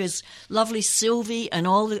attendant cares. Lovely Sylvie and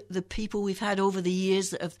all the people we've had over the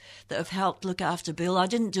years that have helped look after Bill. I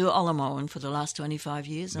didn't do it all on my own for the last 25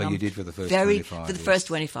 years. But you did for the first 25 For the first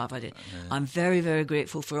 25 I did. Yeah. I'm very, very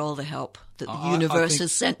grateful for all the help that the universe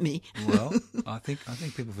has sent me. Well, I think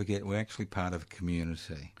people forget we're actually part of a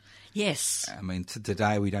community. Yes. I mean,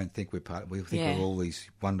 today we don't think we're part. We think we're all these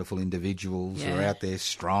wonderful individuals who are out there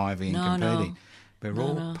striving, competing. We're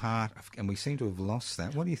all part of, and we seem to have lost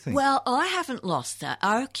that. What do you think? Well, I haven't lost that.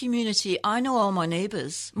 Our community, I know all my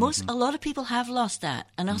neighbours. A lot of people have lost that,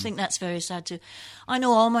 and I think that's very sad too. I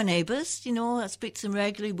know all my neighbours, I speak to them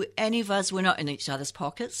regularly. Any of us, we're not in each other's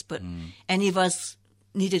pockets, but any of us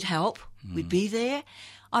needed help, we'd be there.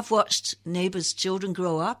 I've watched neighbours' children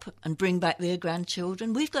grow up and bring back their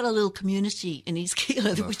grandchildren. We've got a little community in East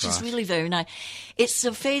Keilor, which is really very nice. It's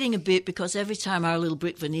fading a bit because every time our little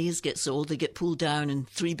brick veneers get sold, they get pulled down and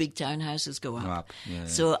 3 big townhouses go up. Yeah.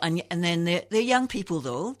 So and then they're young people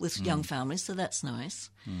though, with young families, so that's nice.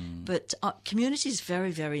 But community is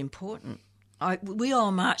very, very important. We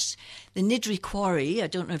all marched the Niddrie Quarry. I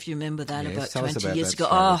don't know if you remember that, Yes, about tell us 20 about years that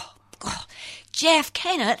ago. story. Jeff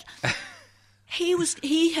Kennett.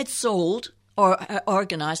 He had sold or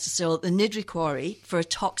organised to sell the Niddrie Quarry for a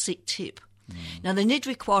toxic tip. Now, the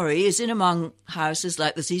Niddrie Quarry is in among houses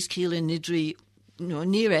like there's East Keilor, Niddrie,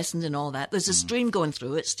 near Essendon and all that. There's a stream going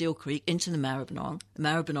through it, Steel Creek, into the Maribyrnong. The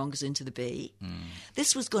Maribyrnong goes into the bay.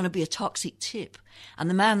 This was going to be a toxic tip, and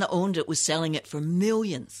the man that owned it was selling it for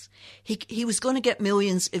millions. He was going to get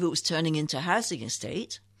millions if it was turning into a housing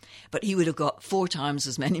estate, but he would have got 4 times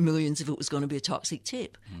as many millions if it was going to be a toxic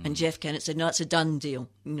tip. And Jeff Kennett said, no, it's a done deal.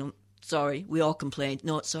 Sorry, we all complained.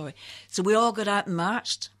 No, it's sorry. So we all got out and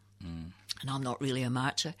marched. And I'm not really a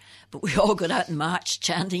marcher, but we all got out and marched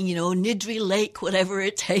chanting, Niddrie Lake, whatever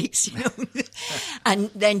it takes, And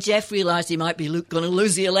then Jeff realised he might be going to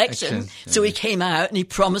lose the election. So he came out and he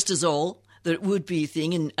promised us all that it would be a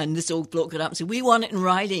thing, and this old bloke got up and said, we want it in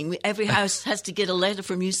writing. Every house has to get a letter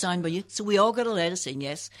from you signed by you. So we all got a letter saying,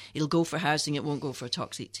 yes, it'll go for housing, it won't go for a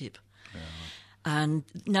toxic tip. And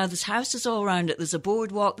now there's houses all around it. There's a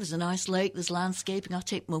boardwalk, there's a nice lake, there's landscaping. I'll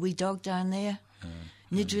take my wee dog down there.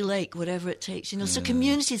 Niddrie Lake, whatever it takes. So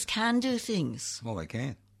communities can do things. Well, they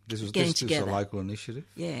can. This was together. a local initiative.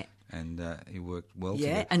 Yeah. And it worked well.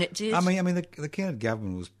 Yeah, and it did. I mean, the Kennett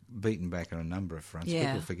government was beaten back on a number of fronts. Yeah.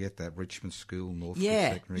 People forget that. Richmond School, Northwood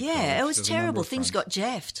Secondary College. Yeah, it was There's terrible. Things got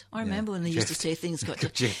jeffed. I remember when they used to say things got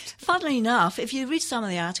jeffed. Funnily enough, if you read some of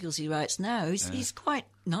the articles he writes now, he's quite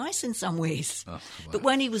nice in some ways. Oh, well. But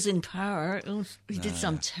when he was in power, he did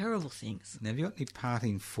some terrible things. Now, have you got any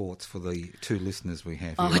parting thoughts for the 2 listeners we have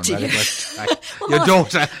here? Oh, dear. Your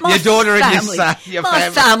daughter and your son. My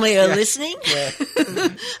family are listening. Yeah.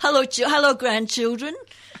 Hello, grandchildren.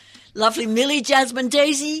 Lovely Millie, Jasmine,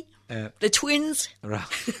 Daisy, the twins, right.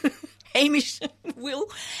 Hamish, Will.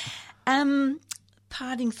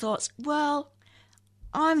 Parting thoughts. Well,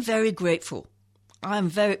 I'm very grateful.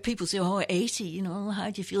 People say, 80,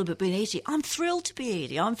 how do you feel about being 80? I'm thrilled to be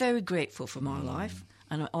 80. I'm very grateful for my life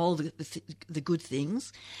and all the good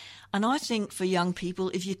things. And I think for young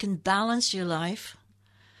people, if you can balance your life,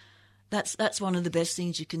 that's one of the best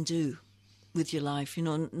things you can do with your life,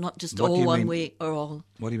 not just all one way or all.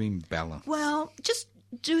 What do you mean balance? Well, just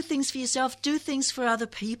do things for yourself, do things for other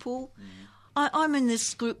people. I'm in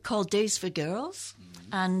this group called Days for Girls,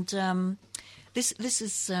 and this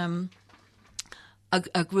is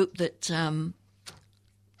a group that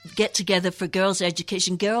get together for girls'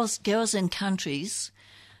 education. Girls in countries,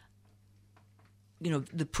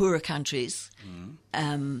 the poorer countries,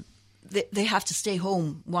 they have to stay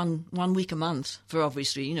home one week a month for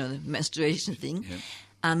obvious reasons, the menstruation thing,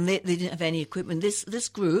 and they didn't have any equipment. This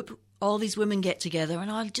group, all these women get together,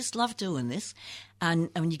 and I just love doing this. And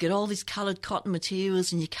you get all these coloured cotton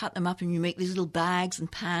materials, and you cut them up, and you make these little bags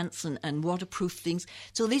and pants and waterproof things.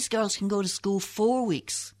 So these girls can go to school 4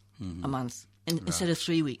 weeks a month instead of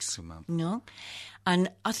 3 weeks. A month.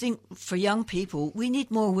 And I think for young people, we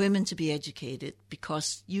need more women to be educated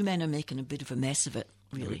because you men are making a bit of a mess of it.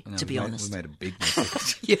 Really, to be honest. We made a big mess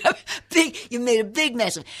of it. You made a big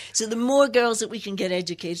mess of it. So the more girls that we can get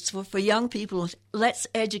educated, so for young people, let's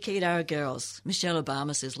educate our girls. Michelle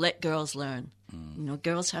Obama says, let girls learn.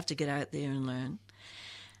 Girls have to get out there and learn.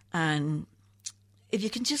 And if you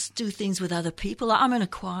can just do things with other people, I'm in a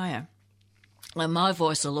choir. And my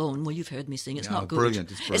voice alone, well, you've heard me sing, it's not good.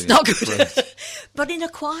 Brilliant. It's not good. But in a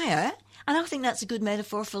choir, and I think that's a good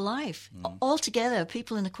metaphor for life. All together,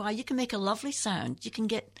 people in a choir, you can make a lovely sound. You can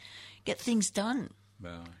get things done.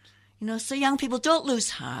 Right. So young people, don't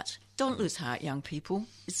lose heart. Don't lose heart, young people.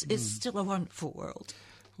 It's still a wonderful world.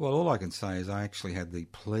 Well, all I can say is I actually had the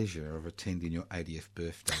pleasure of attending your 80th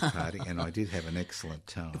birthday party, and I did have an excellent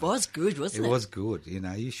time. It was good, wasn't it? It was good.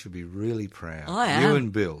 You should be really proud. I am. You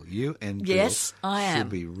and Bill. Yes, I am. Should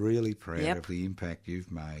be really proud of the impact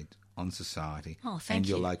you've made on society and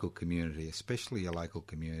your local community, especially your local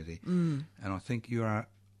community. And I think you are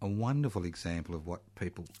a wonderful example of what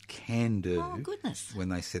people can do when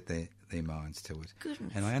they set their their minds to it.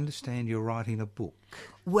 Goodness. And I understand you're writing a book.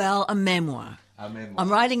 Well, a memoir. A memoir. I'm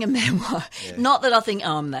writing a memoir. Yeah. Not that I think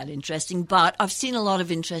I'm that interesting, but I've seen a lot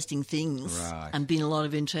of interesting things Right. and been a lot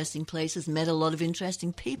of interesting places, met a lot of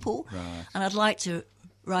interesting people. Right. And I'd like to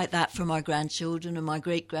write that for my grandchildren and my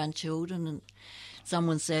great-grandchildren. And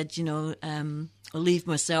someone said, I'll leave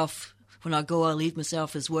myself, when I go, I'll leave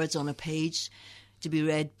myself as words on a page to be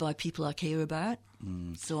read by people I care about.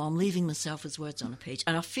 So I'm leaving myself as words on a page.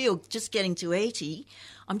 And I feel just getting to 80,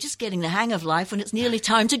 I'm just getting the hang of life when it's nearly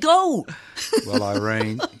time to go. Well,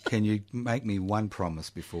 Irene, can you make me one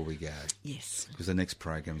promise before we go? Yes. Because the next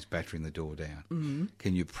program is Battering the Door Down. Mm-hmm.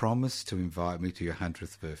 Can you promise to invite me to your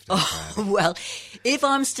 100th birthday party? Well, if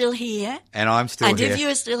I'm still here, And I'm still and here. if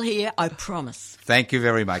you're still here, I promise. Thank you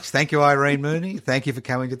very much. Thank you, Irene Mooney. Thank you for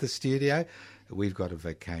coming to the studio. We've got to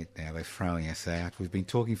vacate now. They're throwing us out. We've been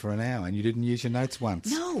talking for an hour and you didn't use your notes once.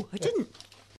 No, I didn't.